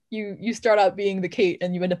guess you start out being the Kate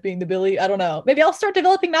and you end up being the Billy. I don't know. Maybe I'll start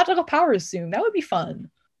developing magical powers soon. That would be fun.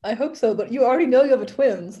 I hope so, but you already know you have a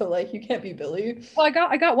twin, so like you can't be Billy. Well,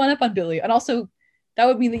 I got one up on Billy, and also that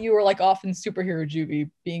would mean that you were like off in superhero juvie,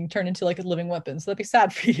 being turned into like a living weapon. So that'd be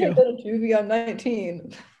sad for you. I go to juvie, I'm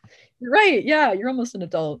 19. Right? Yeah, you're almost an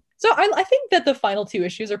adult. So I think that the final two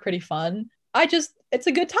issues are pretty fun. It's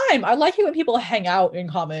a good time. I like it when people hang out in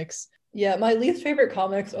comics. Yeah, my least favorite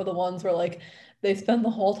comics are the ones where like they spend the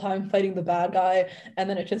whole time fighting the bad guy and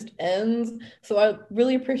then it just ends. So I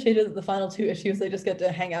really appreciated that the final two issues they just get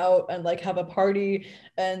to hang out and like have a party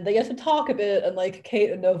and they get to talk a bit and like Kate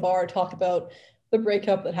and Novar talk about the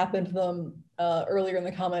breakup that happened to them earlier in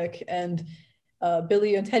the comic and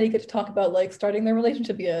Billy and Teddy get to talk about like starting their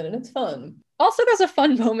relationship again and it's fun. Also, there's a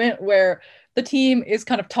fun moment where the team is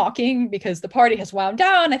kind of talking because the party has wound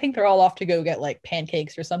down. I think they're all off to go get like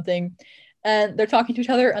pancakes or something. And they're talking to each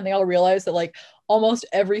other and they all realize that like almost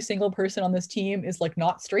every single person on this team is like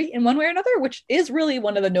not straight in one way or another, which is really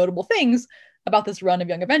one of the notable things about this run of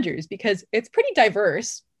Young Avengers because it's pretty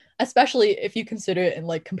diverse, especially if you consider it in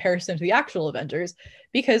like comparison to the actual Avengers.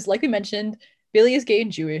 Because like we mentioned, Billy is gay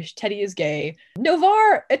and Jewish, Teddy is gay.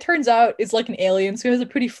 Novar, it turns out, is like an alien, so he has a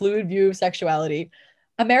pretty fluid view of sexuality.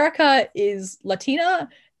 America is Latina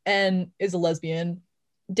and is a lesbian.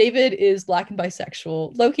 David is black and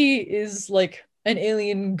bisexual. Loki is like an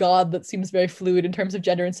alien god that seems very fluid in terms of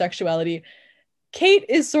gender and sexuality. Kate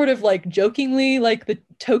is sort of like jokingly like the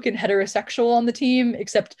token heterosexual on the team,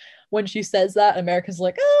 except when she says that, America's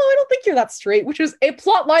like, oh, I don't think you're that straight, which is a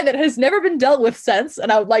plot line that has never been dealt with since,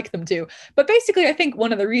 and I would like them to. But basically, I think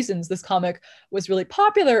one of the reasons this comic was really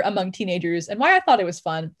popular among teenagers and why I thought it was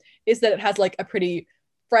fun is that it has like a pretty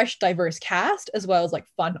fresh, diverse cast, as well as like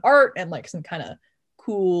fun art and like some kind of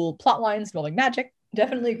cool plot lines involving magic.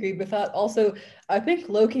 Definitely agreed with that. Also, I think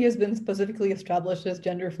Loki has been specifically established as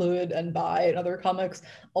gender fluid and bi in other comics,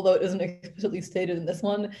 although it isn't explicitly stated in this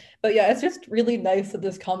one. But yeah, it's just really nice that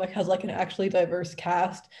this comic has like an actually diverse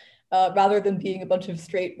cast, rather than being a bunch of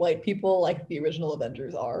straight white people like the original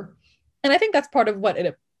Avengers are. And I think that's part of what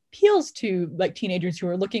it appeals to like teenagers who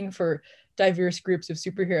are looking for diverse groups of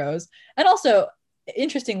superheroes. And also,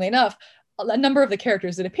 interestingly enough, a number of the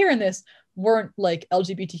characters that appear in this weren't like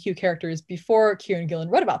LGBTQ characters before Kieran Gillen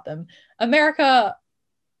wrote about them. America,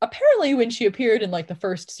 apparently, when she appeared in like the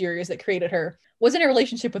first series that created her, was in a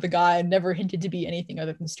relationship with a guy and never hinted to be anything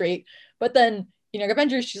other than straight. But then, you know,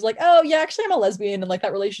 Avengers, she's like, oh yeah, actually I'm a lesbian, and like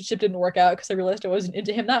that relationship didn't work out because I realized I wasn't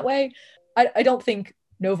into him that way. I don't think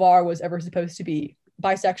Novar was ever supposed to be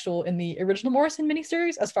bisexual in the original Morrison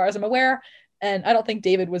miniseries, as far as I'm aware. And I don't think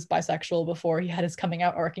David was bisexual before he had his coming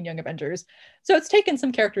out arc in Young Avengers. So it's taken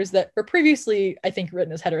some characters that were previously, I think,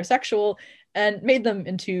 written as heterosexual and made them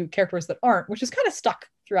into characters that aren't, which is kind of stuck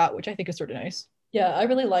throughout, which I think is sort of nice. Yeah, I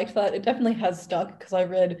really liked that. It definitely has stuck because I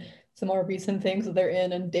read some more recent things that they're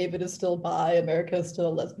in, and David is still bi, America is still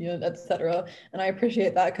a lesbian, etc. And I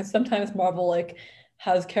appreciate that because sometimes Marvel like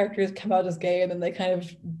has characters come out as gay and then they kind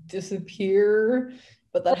of disappear.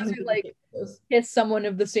 But that hasn't been like kiss someone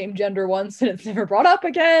of the same gender once and it's never brought up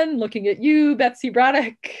again. Looking at you, Betsy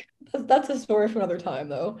Braddock. That's a story for another time,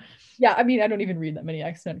 though. Yeah, I mean, I don't even read that many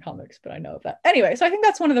X-Men comics, but I know of that. Anyway, so I think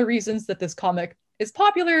that's one of the reasons that this comic is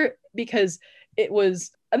popular because it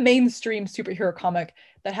was a mainstream superhero comic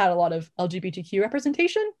that had a lot of LGBTQ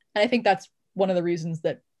representation. And I think that's one of the reasons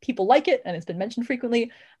that people like it and it's been mentioned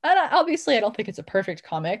frequently. And obviously, I don't think it's a perfect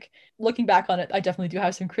comic. Looking back on it, I definitely do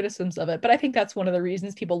have some criticisms of it, but I think that's one of the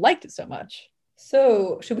reasons people liked it so much.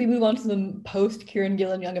 So, should we move on to some post Kieran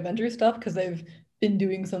Gillen Young Avengers stuff? Because they've been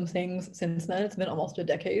doing some things since then. It's been almost a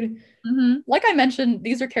decade. Like I mentioned,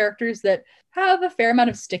 these are characters that have a fair amount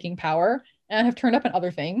of sticking power and have turned up in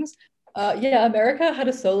other things. Yeah, America had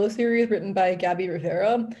a solo series written by Gabby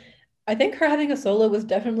Rivera. I think her having a solo was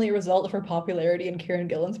definitely a result of her popularity in Kieran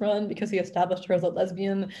Gillen's run because he established her as a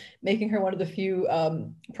lesbian, making her one of the few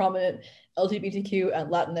prominent LGBTQ and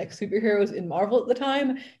Latinx superheroes in Marvel at the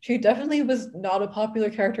time. She definitely was not a popular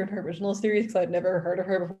character in her original series because I'd never heard of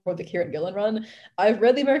her before the Kieran Gillen run. I've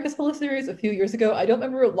read the America Solo series a few years ago. I don't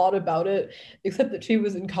remember a lot about it, except that she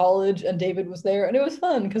was in college and David was there, and it was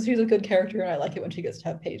fun because she's a good character and I like it when she gets to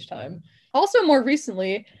have page time. Also, more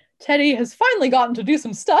recently, Teddy has finally gotten to do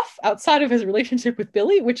some stuff outside of his relationship with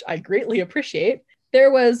Billy, which I greatly appreciate.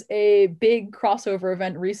 There was a big crossover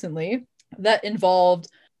event recently that involved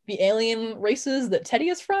the alien races that Teddy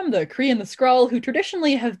is from, the Kree and the Skrull, who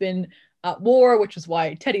traditionally have been at war, which is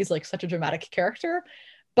why Teddy's like such a dramatic character.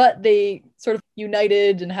 But they sort of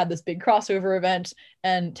united and had this big crossover event,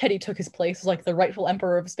 and Teddy took his place as like the rightful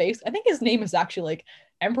emperor of space. I think his name is actually like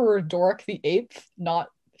Emperor Doric the Eighth, not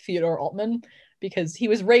Theodore Altman, because he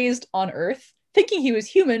was raised on Earth thinking he was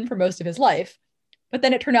human for most of his life. But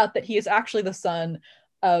then it turned out that he is actually the son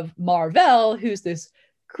of Mar-Vell, who's this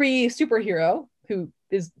Kree superhero who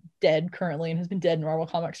is dead currently and has been dead in Marvel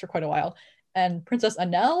Comics for quite a while, and Princess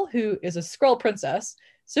Anel, who is a Skrull princess.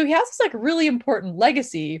 So he has this like really important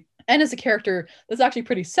legacy and is a character that's actually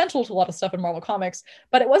pretty central to a lot of stuff in Marvel Comics,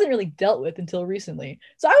 but it wasn't really dealt with until recently.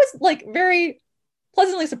 So I was like very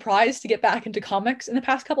pleasantly surprised to get back into comics in the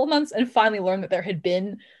past couple of months and finally learn that there had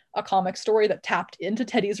been a comic story that tapped into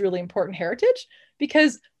Teddy's really important heritage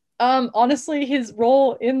because honestly his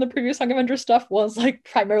role in the previous Young Avengers stuff was like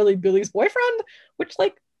primarily Billy's boyfriend, which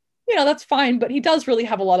like that's fine, but he does really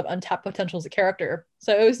have a lot of untapped potential as a character.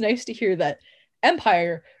 So it was nice to hear that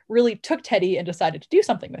Empire really took Teddy and decided to do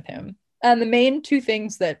something with him. And the main two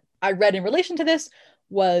things that I read in relation to this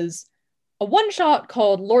was a one-shot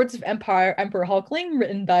called Lords of Empire, Emperor Hulkling,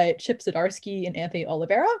 written by Chip Zdarsky and Anthony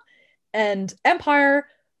Oliveira, and Empire,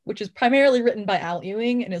 which is primarily written by Al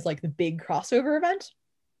Ewing and is like the big crossover event.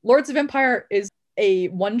 Lords of Empire is a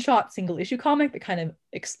one-shot single-issue comic that kind of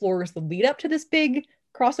explores the lead up to this big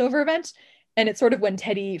crossover event, and it's sort of when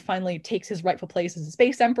Teddy finally takes his rightful place as a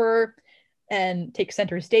space emperor and takes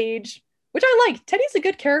center stage, which I like. Teddy's a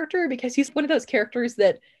good character because he's one of those characters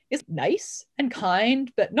that is nice and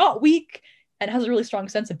kind, but not weak, and has a really strong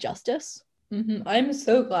sense of justice. I'm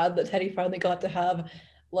so glad that Teddy finally got to have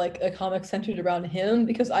like a comic centered around him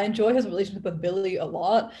because I enjoy his relationship with Billy a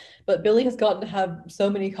lot, but Billy has gotten to have so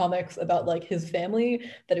many comics about like his family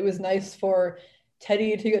that it was nice for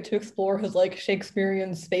Teddy to get to explore his like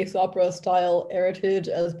Shakespearean space opera style heritage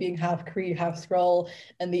as being half Kree, half Skrull,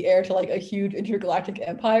 and the heir to like a huge intergalactic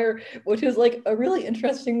empire, which is like a really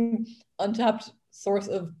interesting, untapped source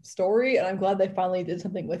of story. And I'm glad they finally did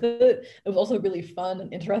something with it. It was also really fun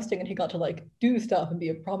and interesting, and he got to like do stuff and be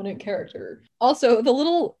a prominent character. Also, the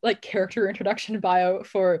little like character introduction bio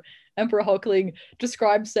for Emperor Hulkling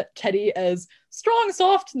describes Teddy as strong,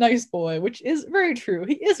 soft, nice boy, which is very true.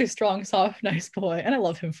 He is a strong, soft, nice boy, and I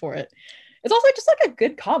love him for it. It's also just like a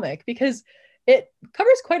good comic because it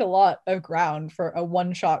covers quite a lot of ground for a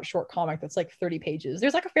one-shot short comic that's like 30 pages.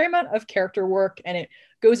 There's like a fair amount of character work, and it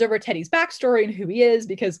goes over Teddy's backstory and who he is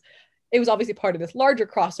because it was obviously part of this larger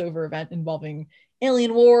crossover event involving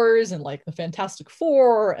Alien Wars and like the Fantastic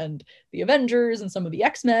Four and the Avengers and some of the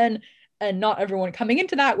X-Men, and not everyone coming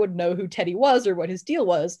into that would know who Teddy was or what his deal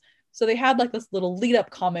was. So they had like this little lead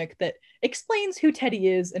up comic that explains who Teddy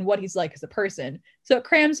is and what he's like as a person. So it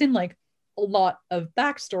crams in like a lot of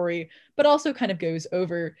backstory, but also kind of goes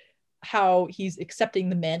over how he's accepting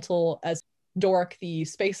the mantle as Doric, the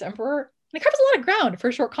space emperor. And it covers a lot of ground for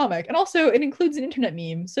a short comic. And also it includes an internet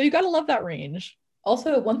meme. So you gotta love that range.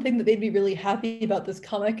 Also, one thing that made me really happy about this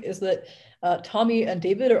comic is that Tommy and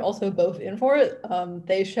David are also both in for it.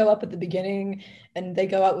 They show up at the beginning and they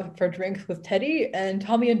go out for drinks with Teddy, and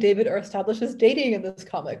Tommy and David are established as dating in this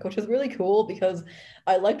comic, which is really cool because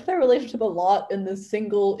I liked their relationship a lot in this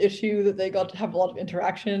single issue that they got to have a lot of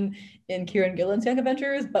interaction in Kieran Gillen's Young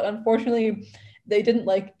Avengers, but unfortunately, they didn't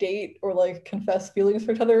like date or like confess feelings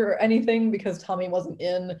for each other or anything because Tommy wasn't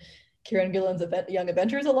in Kieran Gillen's Young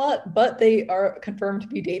Avengers a lot, but they are confirmed to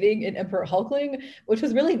be dating in Emperor Hulkling, which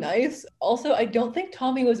is really nice. Also, I don't think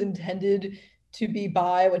Tommy was intended to be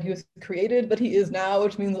bi when he was created, but he is now,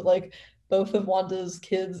 which means that like both of Wanda's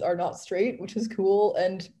kids are not straight, which is cool.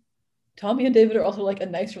 And Tommy and David are also like a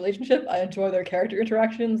nice relationship. I enjoy their character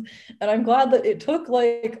interactions, and I'm glad that it took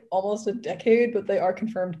like almost a decade, but they are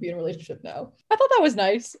confirmed to be in a relationship now. I thought that was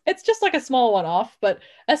nice. It's just like a small one off, but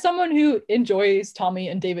as someone who enjoys Tommy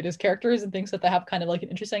and David as characters and thinks that they have kind of like an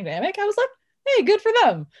interesting dynamic, I was like, hey, good for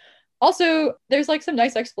them. Also, there's like some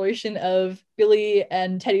nice exploration of Billy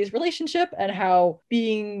and Teddy's relationship and how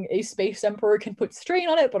being a space emperor can put strain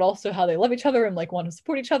on it, but also how they love each other and like want to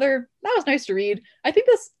support each other. That was nice to read. I think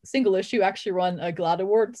this single issue actually won a GLAAD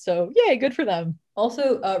award, so yay, good for them.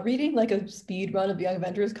 Also, reading like a speed run of Young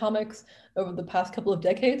Avengers comics over the past couple of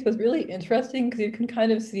decades was really interesting because you can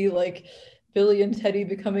kind of see like Billy and Teddy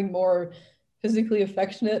becoming more physically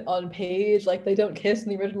affectionate on page. Like they don't kiss in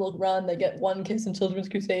the original run, they get one kiss in Children's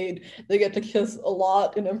Crusade, they get to kiss a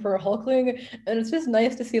lot in Emperor Hulkling, and it's just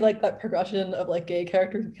nice to see like that progression of like gay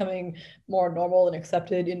characters becoming more normal and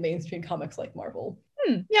accepted in mainstream comics like Marvel.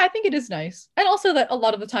 Yeah, I think it is nice. And also that a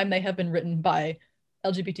lot of the time they have been written by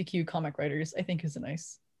LGBTQ comic writers, I think is a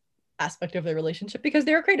nice aspect of their relationship because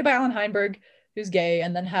they were created by Alan Heinberg, who's gay,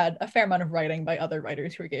 and then had a fair amount of writing by other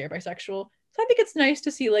writers who are gay or bisexual. So I think it's nice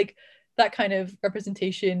to see like that kind of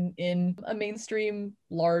representation in a mainstream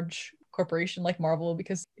large corporation like Marvel,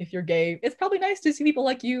 because if you're gay, it's probably nice to see people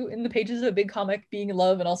like you in the pages of a big comic being in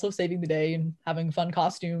love and also saving the day and having fun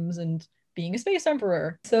costumes and being a space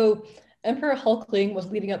emperor. So Emperor Hulkling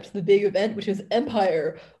was leading up to the big event, which is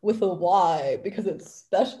Empire with a Y because it's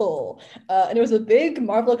special. And it was a big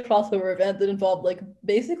Marvel crossover event that involved like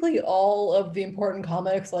basically all of the important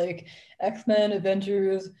comics like X-Men,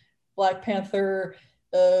 Avengers, Black Panther,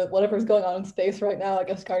 whatever's going on in space right now, I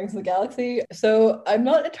guess Guardians of the Galaxy. So I'm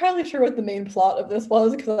not entirely sure what the main plot of this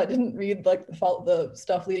was because I didn't read like the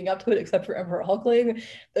stuff leading up to it except for Emperor Hulkling.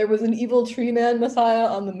 There was an evil tree man messiah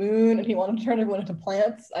on the moon and he wanted to turn everyone into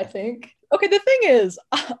plants, I think. Okay, the thing is,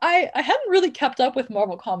 I hadn't really kept up with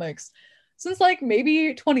Marvel Comics since like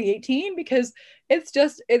maybe 2018 because it's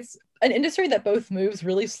an industry that both moves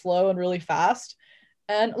really slow and really fast.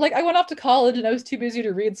 And like I went off to college and I was too busy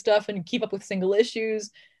to read stuff and keep up with single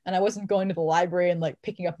issues. And I wasn't going to the library and like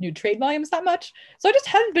picking up new trade volumes that much. So I just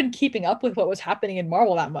hadn't been keeping up with what was happening in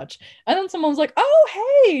Marvel that much. And then someone was like,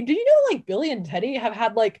 oh, hey, do you know like Billy and Teddy have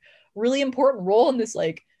had like really important role in this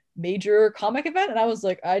like major comic event? And I was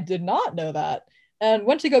like, I did not know that. And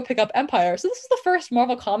went to go pick up Empire. So this is the first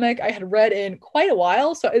Marvel comic I had read in quite a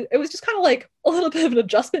while. So it was just kind of like a little bit of an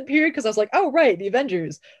adjustment period because I was like, oh, right, the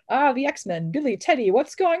Avengers, the X-Men, Billy, Teddy,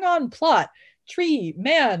 what's going on? Plot, tree,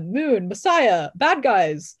 man, moon, Messiah, bad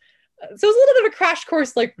guys. So it was a little bit of a crash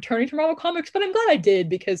course, like returning to Marvel Comics, but I'm glad I did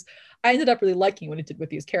because I ended up really liking what it did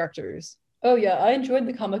with these characters. Oh yeah, I enjoyed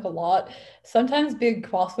the comic a lot. Sometimes big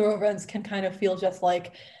crossover events can kind of feel just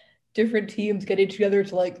like different teams getting together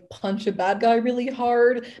to like punch a bad guy really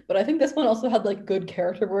hard. But I think this one also had like good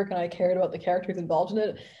character work and I cared about the characters involved in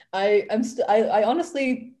it. I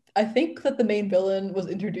honestly I think that the main villain was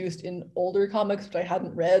introduced in older comics, which I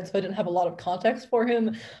hadn't read, so I didn't have a lot of context for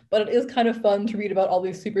him. But it is kind of fun to read about all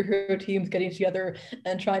these superhero teams getting together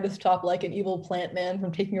and trying to stop like an evil plant man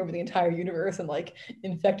from taking over the entire universe and like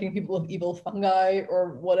infecting people with evil fungi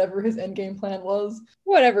or whatever his endgame plan was.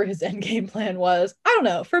 Whatever his endgame plan was. I don't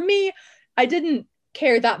know. For me, I didn't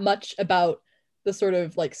care that much about the sort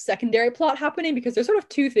of like secondary plot happening because there's sort of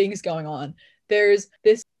two things going on. There's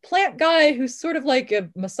this plant guy who's sort of like a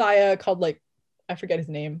messiah called like, I forget his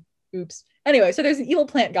name. Oops. Anyway, so there's an evil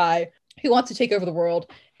plant guy who wants to take over the world.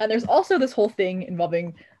 And there's also this whole thing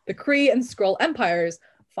involving the Kree and Skrull empires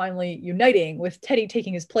finally uniting, with Teddy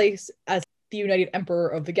taking his place as the United Emperor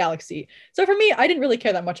of the Galaxy. So for me, I didn't really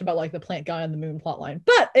care that much about like the plant guy on the moon plotline,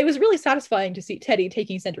 but it was really satisfying to see Teddy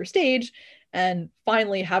taking center stage and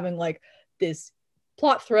finally having like this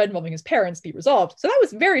plot thread involving his parents be resolved. So that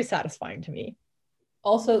was very satisfying to me.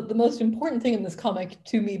 Also, the most important thing in this comic,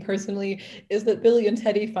 to me personally, is that Billy and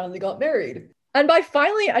Teddy finally got married. And by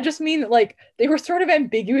finally, I just mean that like they were sort of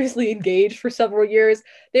ambiguously engaged for several years.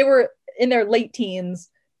 They were in their late teens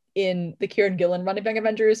in the Kieran Gillen run of Young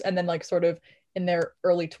Avengers, and then like sort of in their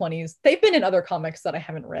early 20s. They've been in other comics that I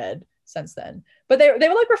haven't read since then. But they would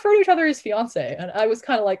like refer to each other as fiance. And I was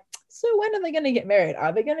kind of like, so when are they going to get married?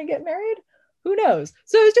 Are they going to get married? Who knows?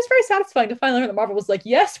 So it was just very satisfying to finally learn that Marvel was like,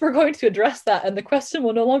 yes, we're going to address that, and the question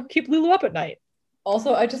will no longer keep Lulu up at night.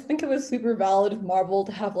 Also, I just think it was super valid of Marvel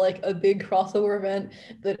to have like a big crossover event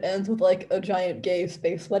that ends with like a giant gay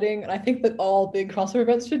space wedding. And I think that all big crossover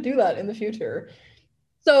events should do that in the future.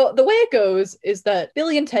 So the way it goes is that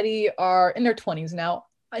Billy and Teddy are in their 20s now.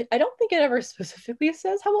 I don't think it ever specifically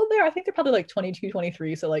says how old they are. I think they're probably like 22,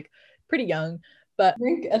 23, so like pretty young. But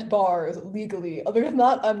drink at bars legally. Other than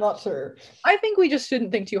that, I'm not sure. I think we just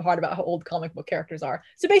shouldn't think too hard about how old comic book characters are.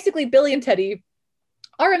 So basically, Billy and Teddy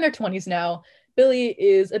are in their 20s now. Billy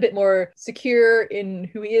is a bit more secure in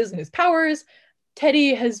who he is and his powers.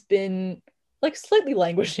 Teddy has been like slightly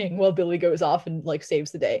languishing while Billy goes off and like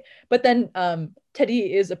saves the day. But then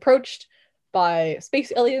Teddy is approached by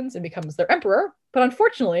space aliens and becomes their emperor. But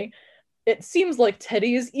unfortunately, it seems like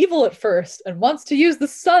Teddy is evil at first and wants to use the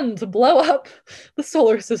sun to blow up the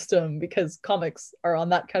solar system because comics are on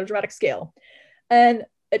that kind of dramatic scale. And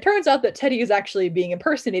it turns out that Teddy is actually being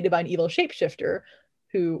impersonated by an evil shapeshifter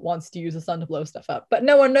who wants to use the sun to blow stuff up. But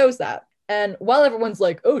no one knows that. And while everyone's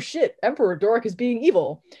like, oh shit, Emperor Dork is being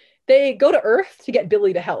evil, they go to Earth to get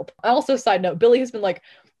Billy to help. Also, side note, Billy has been like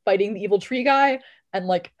fighting the evil tree guy and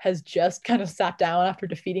like has just kind of sat down after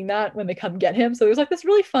defeating that when they come get him. So there's like this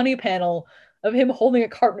really funny panel of him holding a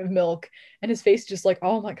carton of milk and his face just like,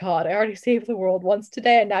 oh my god, I already saved the world once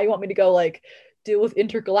today and now you want me to go like deal with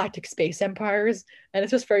intergalactic space empires, and it's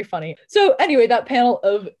just very funny. So anyway, that panel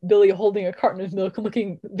of Billy holding a carton of milk and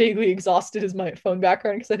looking vaguely exhausted is my phone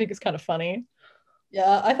background because I think it's kind of funny.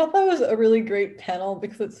 Yeah, I thought that was a really great panel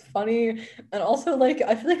because it's funny. And also, like,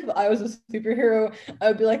 I feel like if I was a superhero, I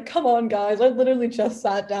would be like, come on, guys, I literally just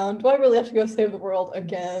sat down. Do I really have to go save the world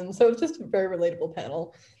again? So it's just a very relatable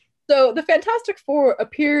panel. So the Fantastic Four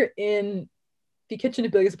appear in the kitchen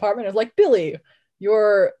of Billy's apartment and is like, Billy,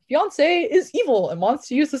 your fiance is evil and wants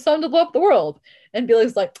to use the sun to blow up the world. And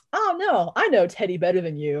Billy's like, oh no, I know Teddy better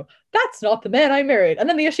than you. That's not the man I married. And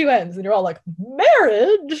then the issue ends and you're all like,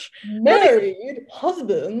 marriage? Married?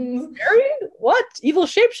 Husbands? Married? What? Evil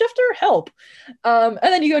shapeshifter? Help. And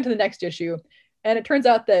then you go into the next issue and it turns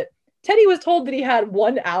out that Teddy was told that he had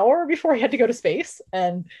 1 hour before he had to go to space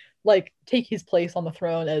and like take his place on the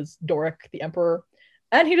throne as Doric, the emperor.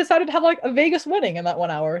 And he decided to have like a Vegas wedding in that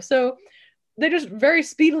 1 hour. So they just very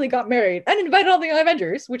speedily got married and invited all the Young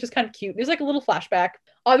Avengers, which is kind of cute. There's like a little flashback.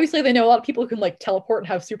 Obviously, they know a lot of people who can like teleport and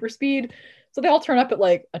have super speed. So they all turn up at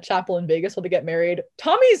like a chapel in Vegas while they get married.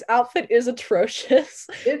 Tommy's outfit is atrocious.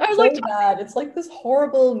 It's I was so like, bad. It's like this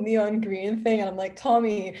horrible neon green thing. And I'm like,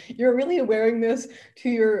 Tommy, you're really wearing this to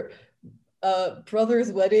your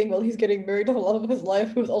brother's wedding while he's getting married to the love of his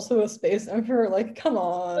life, who's also a space emperor. Like, come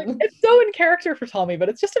like, on. it's so in character for Tommy, but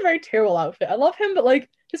it's just a very terrible outfit. I love him, but like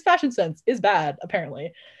his fashion sense is bad,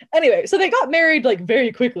 apparently. Anyway, so they got married like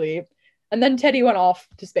very quickly, and then Teddy went off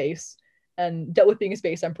to space and dealt with being a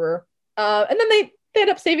space emperor. And then they end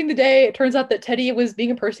up saving the day. It turns out that Teddy was being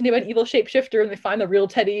impersonated by an evil shapeshifter, and they find the real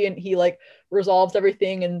Teddy, and he like resolves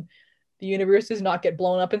everything, and the universe does not get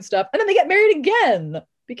blown up and stuff. And then they get married again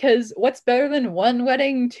because what's better than one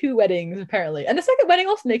wedding, two weddings, apparently. And the second wedding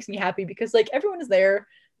also makes me happy because like everyone is there,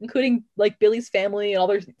 including like Billy's family and all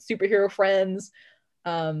their superhero friends.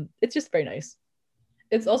 It's just very nice.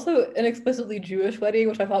 It's also an explicitly Jewish wedding,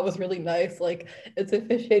 which I thought was really nice. Like, it's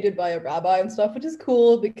officiated by a rabbi and stuff, which is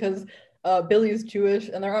cool because Billy's Jewish,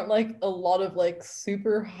 and there aren't like a lot of like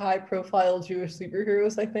super high profile Jewish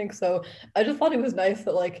superheroes, I think. So I just thought it was nice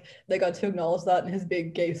that like they got to acknowledge that in his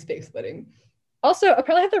big gay space wedding. Also,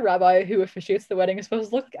 apparently the rabbi who officiates the wedding is supposed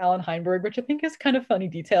to look like Alan Heinberg, which I think is kind of funny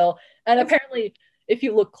detail. And apparently, if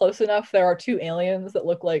you look close enough, there are two aliens that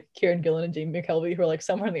look like Kieran Gillen and Jamie McKelvey who are like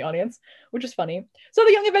somewhere in the audience, which is funny. So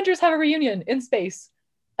the Young Avengers have a reunion in space,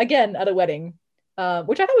 again at a wedding,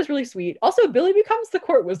 which I thought was really sweet. Also, Billy becomes the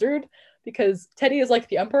court wizard because Teddy is like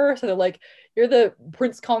the emperor, so they're like, you're the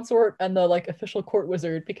prince consort and the like official court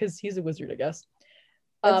wizard because he's a wizard, I guess.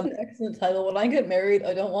 That's an excellent title. When I get married,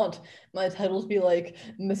 I don't want my title to be like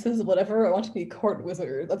Mrs. Whatever. I want to be court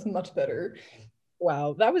wizard. That's much better.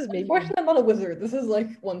 Wow, that was maybe Unfortunately, I'm not a wizard. This is like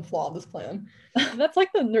one flaw of this plan. that's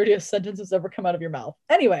like the nerdiest sentence that's ever come out of your mouth.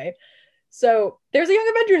 Anyway, so there's a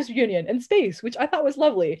Young Avengers reunion in space, which I thought was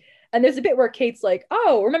lovely. And there's a bit where Kate's like,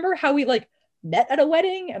 "Oh, remember how we like met at a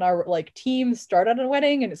wedding and our like team started at a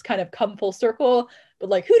wedding and it's kind of come full circle, but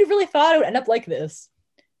like who'd have really thought it would end up like this?"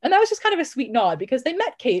 And that was just kind of a sweet nod because they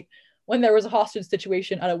met Kate when there was a hostage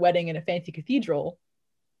situation at a wedding in a fancy cathedral.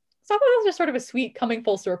 So I thought it was just sort of a sweet coming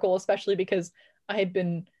full circle, especially because I had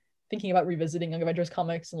been thinking about revisiting Young Avengers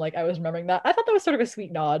comics and like I was remembering that. I thought that was sort of a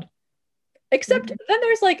sweet nod. Except then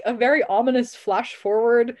there's like a very ominous flash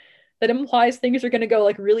forward that implies things are going to go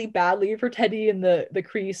like really badly for Teddy and the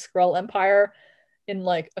Kree Skrull Empire in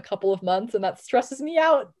like a couple of months, and that stresses me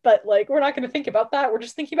out. But like we're not going to think about that. We're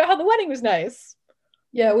just thinking about how the wedding was nice.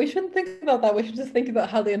 Yeah, we shouldn't think about that. We should just think about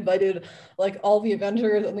how they invited like all the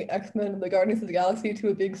Avengers and the X-Men and the Guardians of the Galaxy to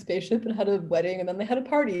a big spaceship and had a wedding and then they had a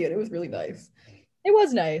party and it was really nice. It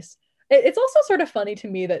was nice. It's also sort of funny to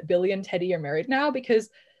me that Billy and Teddy are married now because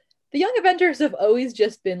the Young Avengers have always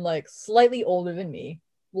just been like slightly older than me.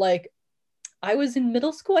 Like I was in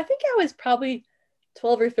middle school. I think I was probably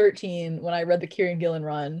 12 or 13 when I read the Kieran Gillen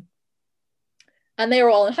run. And they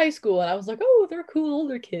were all in high school, and I was like, oh, they're cool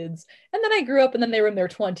older kids. And then I grew up, and then they were in their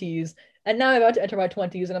 20s. And now I'm about to enter my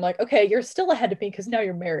 20s, and I'm like, okay, you're still ahead of me because now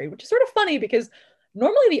you're married, which is sort of funny because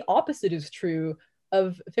normally the opposite is true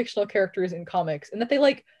of fictional characters in comics, and that they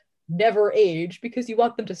like never age because you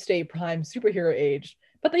want them to stay prime superhero age.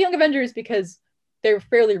 But the Young Avengers, because they're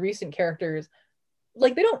fairly recent characters,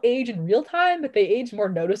 like they don't age in real time, but they age more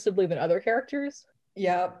noticeably than other characters.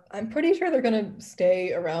 Yeah, I'm pretty sure they're going to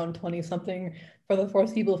stay around 20 something for the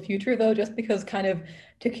foreseeable future, though, just because kind of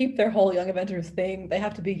to keep their whole Young Avengers thing, they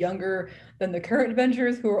have to be younger than the current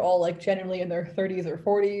Avengers, who are all like genuinely in their 30s or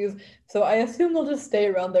 40s. So I assume they'll just stay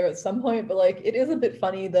around there at some point. But like, it is a bit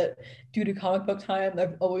funny that due to comic book time,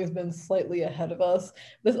 they've always been slightly ahead of us.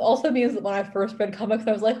 This also means that when I first read comics,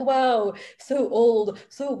 I was like, wow, so old,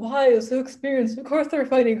 so wise, so experienced. Of course they're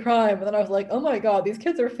fighting crime. And then I was like, oh my God, these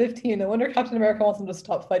kids are 15. No wonder Captain America wants them to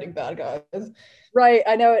stop fighting bad guys. Right.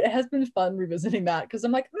 I know it has been fun revisiting that because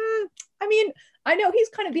I'm like, I mean, I know he's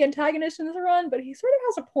kind of the antagonist in this run, but he sort of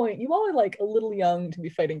has a point. You all are like a little young to be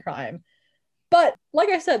fighting crime. But like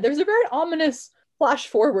I said, there's a very ominous flash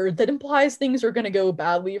forward that implies things are going to go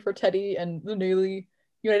badly for Teddy and the newly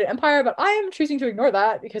united Empire, but I am choosing to ignore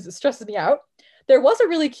that because it stresses me out. There was a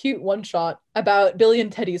really cute one shot about Billy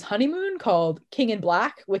and Teddy's honeymoon called King in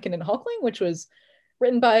Black, Wiccan and Hulkling, which was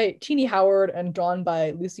written by Tini Howard and drawn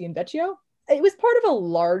by Lucien Vecchio. It was part of a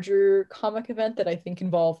larger comic event that I think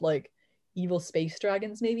involved like evil space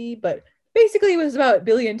dragons, maybe, but basically it was about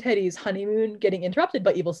Billy and Teddy's honeymoon getting interrupted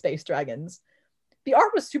by evil space dragons. The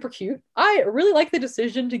art was super cute. I really like the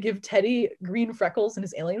decision to give Teddy green freckles in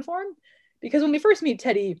his alien form because when we first meet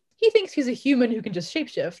Teddy, he thinks he's a human who can just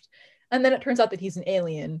shapeshift. And then it turns out that he's an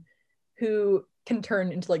alien who can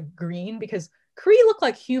turn into like green because Kree look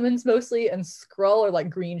like humans mostly and Skrull are like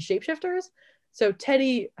green shapeshifters. So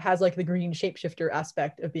Teddy has like the green shapeshifter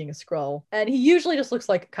aspect of being a Skrull. And he usually just looks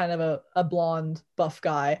like kind of a blonde, buff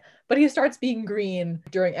guy. But he starts being green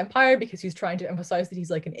during Empire because he's trying to emphasize that he's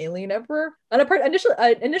like an alien emperor. And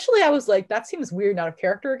initially I was like, that seems weird and out of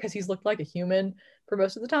character because he's looked like a human for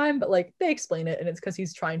most of the time. But like they explain it and it's because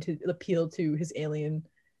he's trying to appeal to his alien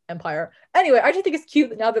empire. Anyway, I just think it's cute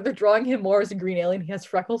that now that they're drawing him more as a green alien, he has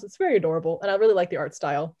freckles. It's very adorable. And I really like the art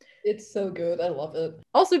style. It's so good. I love it.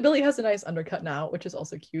 Also, Billy has a nice undercut now, which is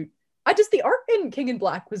also cute. The art in King in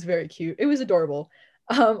Black was very cute. It was adorable.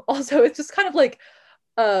 Also, it's just kind of like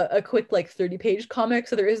a quick like 30-page comic,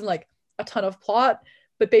 so there isn't like a ton of plot,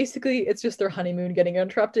 but basically it's just their honeymoon getting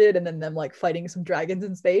interrupted and then them like fighting some dragons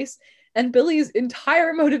in space. And Billy's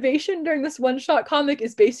entire motivation during this one-shot comic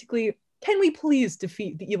is basically, can we please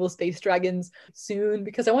defeat the evil space dragons soon?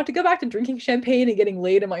 Because I want to go back to drinking champagne and getting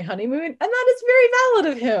laid on my honeymoon. And that is very valid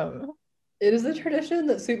of him. It is a tradition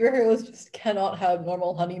that superheroes just cannot have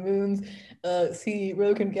normal honeymoons. See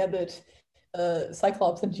Rogue and Gambit,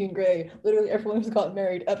 Cyclops and Jean Grey. Literally everyone who's gotten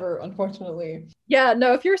married ever, unfortunately. Yeah,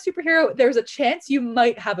 no, if you're a superhero, there's a chance you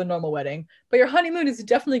might have a normal wedding, but your honeymoon is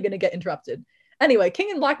definitely going to get interrupted. Anyway, King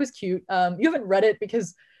in Black was cute. You haven't read it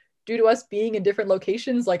because due to us being in different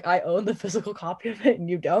locations, like I own the physical copy of it and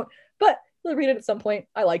you don't, but you'll read it at some point.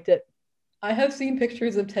 I liked it. I have seen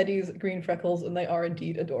pictures of Teddy's green freckles and they are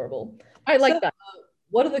indeed adorable. I like that.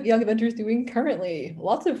 What are the Young Avengers doing currently?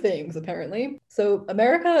 Lots of things, apparently. So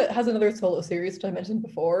America has another solo series, which I mentioned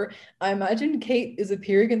before. I imagine Kate is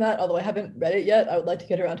appearing in that, although I haven't read it yet. I would like to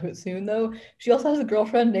get around to it soon, though. She also has a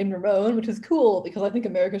girlfriend named Ramon, which is cool because I think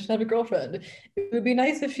America should have a girlfriend. It would be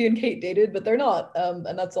nice if she and Kate dated, but they're not.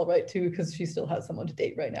 And that's all right, too, because she still has someone to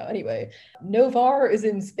date right now anyway. Noh-Varr is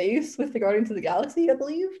in space with the Guardians of the Galaxy, I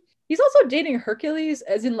believe. He's also dating Hercules,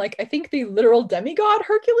 as in, like, I think the literal demigod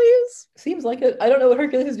Hercules. Seems like it. I don't know what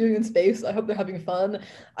Hercules is doing in space. I hope they're having fun.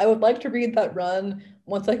 I would like to read that run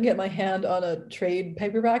once I can get my hand on a trade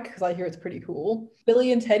paperback, because I hear it's pretty cool.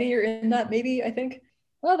 Billy and Teddy are in that, maybe, I think.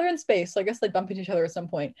 Well, they're in space, so I guess they'd bump into each other at some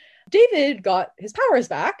point. David got his powers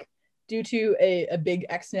back due to a big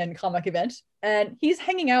X-Men comic event, and he's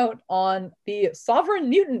hanging out on the sovereign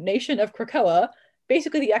mutant nation of Krakoa.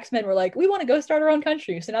 Basically the X-Men were like, we want to go start our own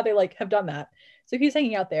country. So now they like have done that. So he's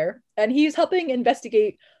hanging out there and he's helping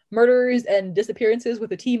investigate murders and disappearances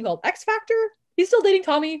with a team called X Factor. He's still dating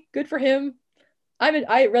Tommy. Good for him.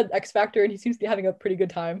 I read X Factor and he seems to be having a pretty good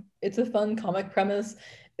time. It's a fun comic premise.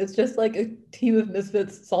 It's just like a team of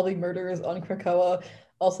misfits solving murders on Krakoa.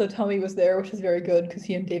 Also, Tommy was there, which is very good because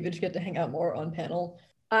he and David get to hang out more on panel.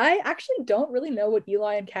 I actually don't really know what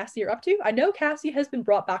Eli and Cassie are up to. I know Cassie has been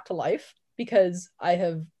brought back to life because I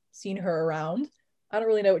have seen her around. I don't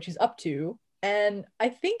really know what she's up to. And I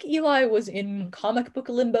think Eli was in comic book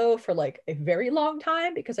limbo for like a very long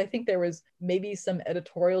time because I think there was maybe some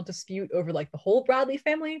editorial dispute over like the whole Bradley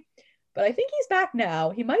family. But I think he's back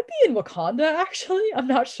now. He might be in Wakanda, actually. I'm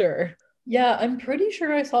not sure. Yeah, I'm pretty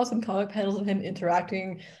sure I saw some comic panels of him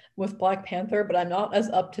interacting with Black Panther, but I'm not as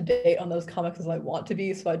up to date on those comics as I want to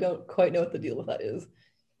be, so I don't quite know what the deal with that is.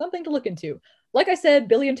 something to look into. Like I said,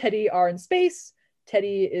 Billy and Teddy are in space.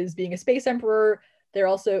 Teddy is being a space emperor. They're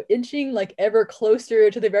also inching like ever closer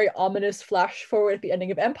to the very ominous flash forward at the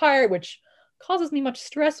ending of Empire, which causes me much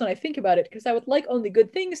stress when I think about it, because I would like only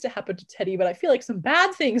good things to happen to Teddy, but I feel like some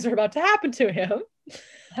bad things are about to happen to him.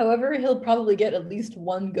 However, he'll probably get at least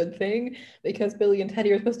one good thing because Billy and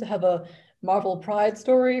Teddy are supposed to have a Marvel Pride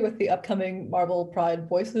story with the upcoming Marvel Pride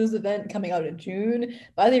Voices event coming out in June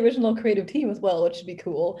by the original creative team as well, which should be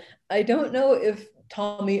cool. I don't know if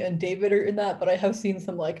Tommy and David are in that, but I have seen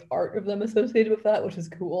some like art of them associated with that, which is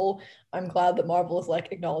cool. I'm glad that Marvel is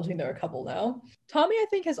like acknowledging they're a couple now. Tommy, I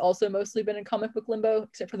think, has also mostly been in comic book limbo,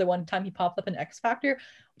 except for the one time he popped up in X Factor,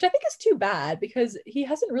 which I think is too bad because he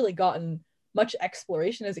hasn't really gotten much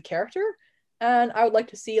exploration as a character. And I would like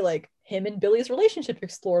to see like him and Billy's relationship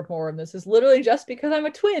explored more. And this is literally just because I'm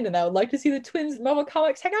a twin, and I would like to see the twins in Marvel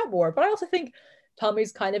Comics hang out more. But I also think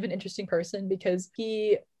Tommy's kind of an interesting person because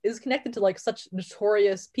he is connected to like such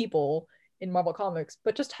notorious people in Marvel Comics,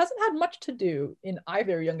 but just hasn't had much to do in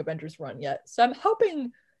either Young Avengers run yet. So I'm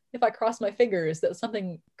hoping, if I cross my fingers, that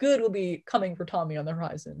something good will be coming for Tommy on the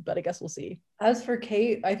horizon, but I guess we'll see. As for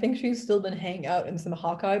Kate, I think she's still been hanging out in some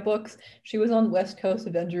Hawkeye books. She was on West Coast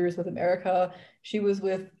Avengers with America. She was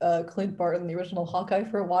with Clint Barton, the original Hawkeye,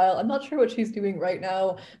 for a while. I'm not sure what she's doing right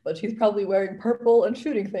now, but she's probably wearing purple and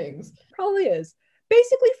shooting things. Probably is.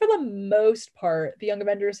 Basically, for the most part, the Young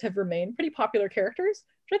Avengers have remained pretty popular characters,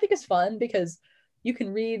 which I think is fun because you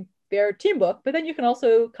can read their team book, but then you can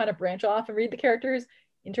also kind of branch off and read the characters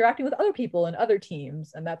interacting with other people and other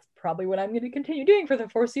teams. And that's probably what I'm going to continue doing for the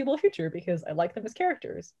foreseeable future because I like them as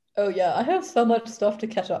characters. Oh, yeah, I have so much stuff to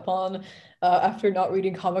catch up on after not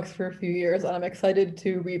reading comics for a few years, and I'm excited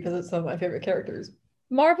to revisit some of my favorite characters.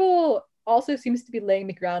 Marvel also seems to be laying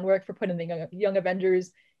the groundwork for putting the Young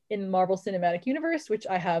Avengers in Marvel Cinematic Universe, which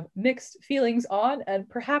I have mixed feelings on and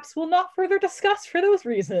perhaps will not further discuss for those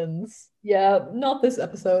reasons. Yeah, not this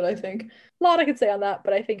episode, I think. A lot I could say on that,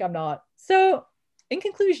 but I think I'm not. So, in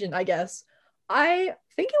conclusion, I guess, I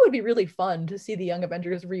think it would be really fun to see the Young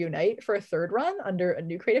Avengers reunite for a third run under a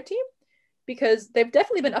new creative team, because they've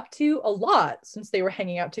definitely been up to a lot since they were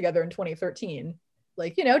hanging out together in 2013.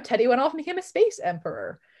 Like, you know, Teddy went off and became a space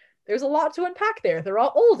emperor. There's a lot to unpack there. They're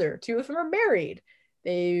all older. Two of them are married.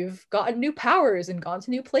 They've gotten new powers and gone to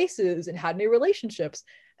new places and had new relationships.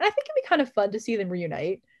 And I think it'd be kind of fun to see them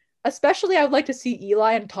reunite. Especially, I would like to see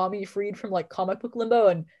Eli and Tommy freed from like comic book limbo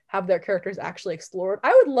and have their characters actually explored.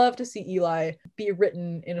 I would love to see Eli be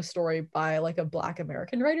written in a story by like a Black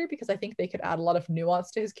American writer because I think they could add a lot of nuance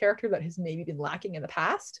to his character that has maybe been lacking in the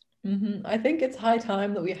past. I think it's high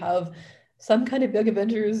time that we have some kind of Young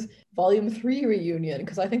Avengers Volume 3 reunion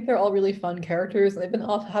because I think they're all really fun characters and they've been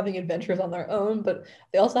off having adventures on their own, but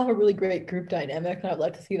they also have a really great group dynamic and I'd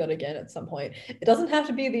like to see that again at some point. It doesn't have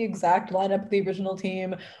to be the exact lineup of the original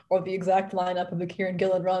team or the exact lineup of the Kieran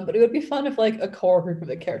Gillen run, but it would be fun if like a core group of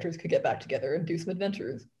the characters could get back together and do some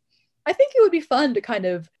adventures. I think it would be fun to kind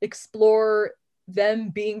of explore them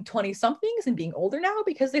being 20 somethings and being older now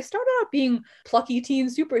because they started out being plucky teen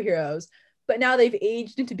superheroes, but now they've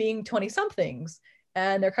aged into being 20 somethings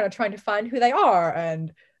and they're kind of trying to find who they are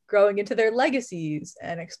and growing into their legacies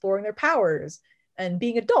and exploring their powers and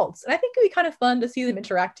being adults. And I think it'd be kind of fun to see them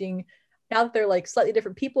interacting now that they're like slightly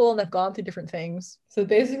different people and they've gone through different things. So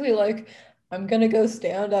basically, like, I'm gonna go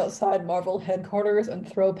stand outside Marvel headquarters and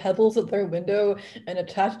throw pebbles at their window, and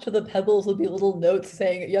attached to the pebbles will be little notes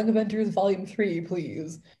saying Young Avengers Volume 3,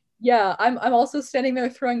 please. Yeah, I'm also standing there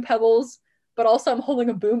throwing pebbles, but also I'm holding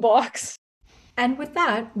a boombox. And with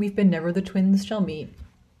that, we've been Never the Twins Shall Meet.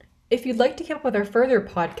 If you'd like to keep up with our further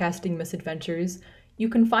podcasting misadventures, you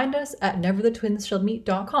can find us at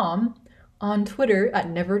neverthetwinsshallmeet.com, on Twitter at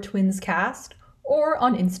nevertwinscast, or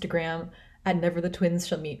on Instagram at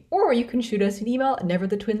neverthetwinsshallmeet. Or you can shoot us an email at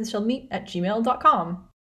neverthetwinsshallmeet@gmail.com.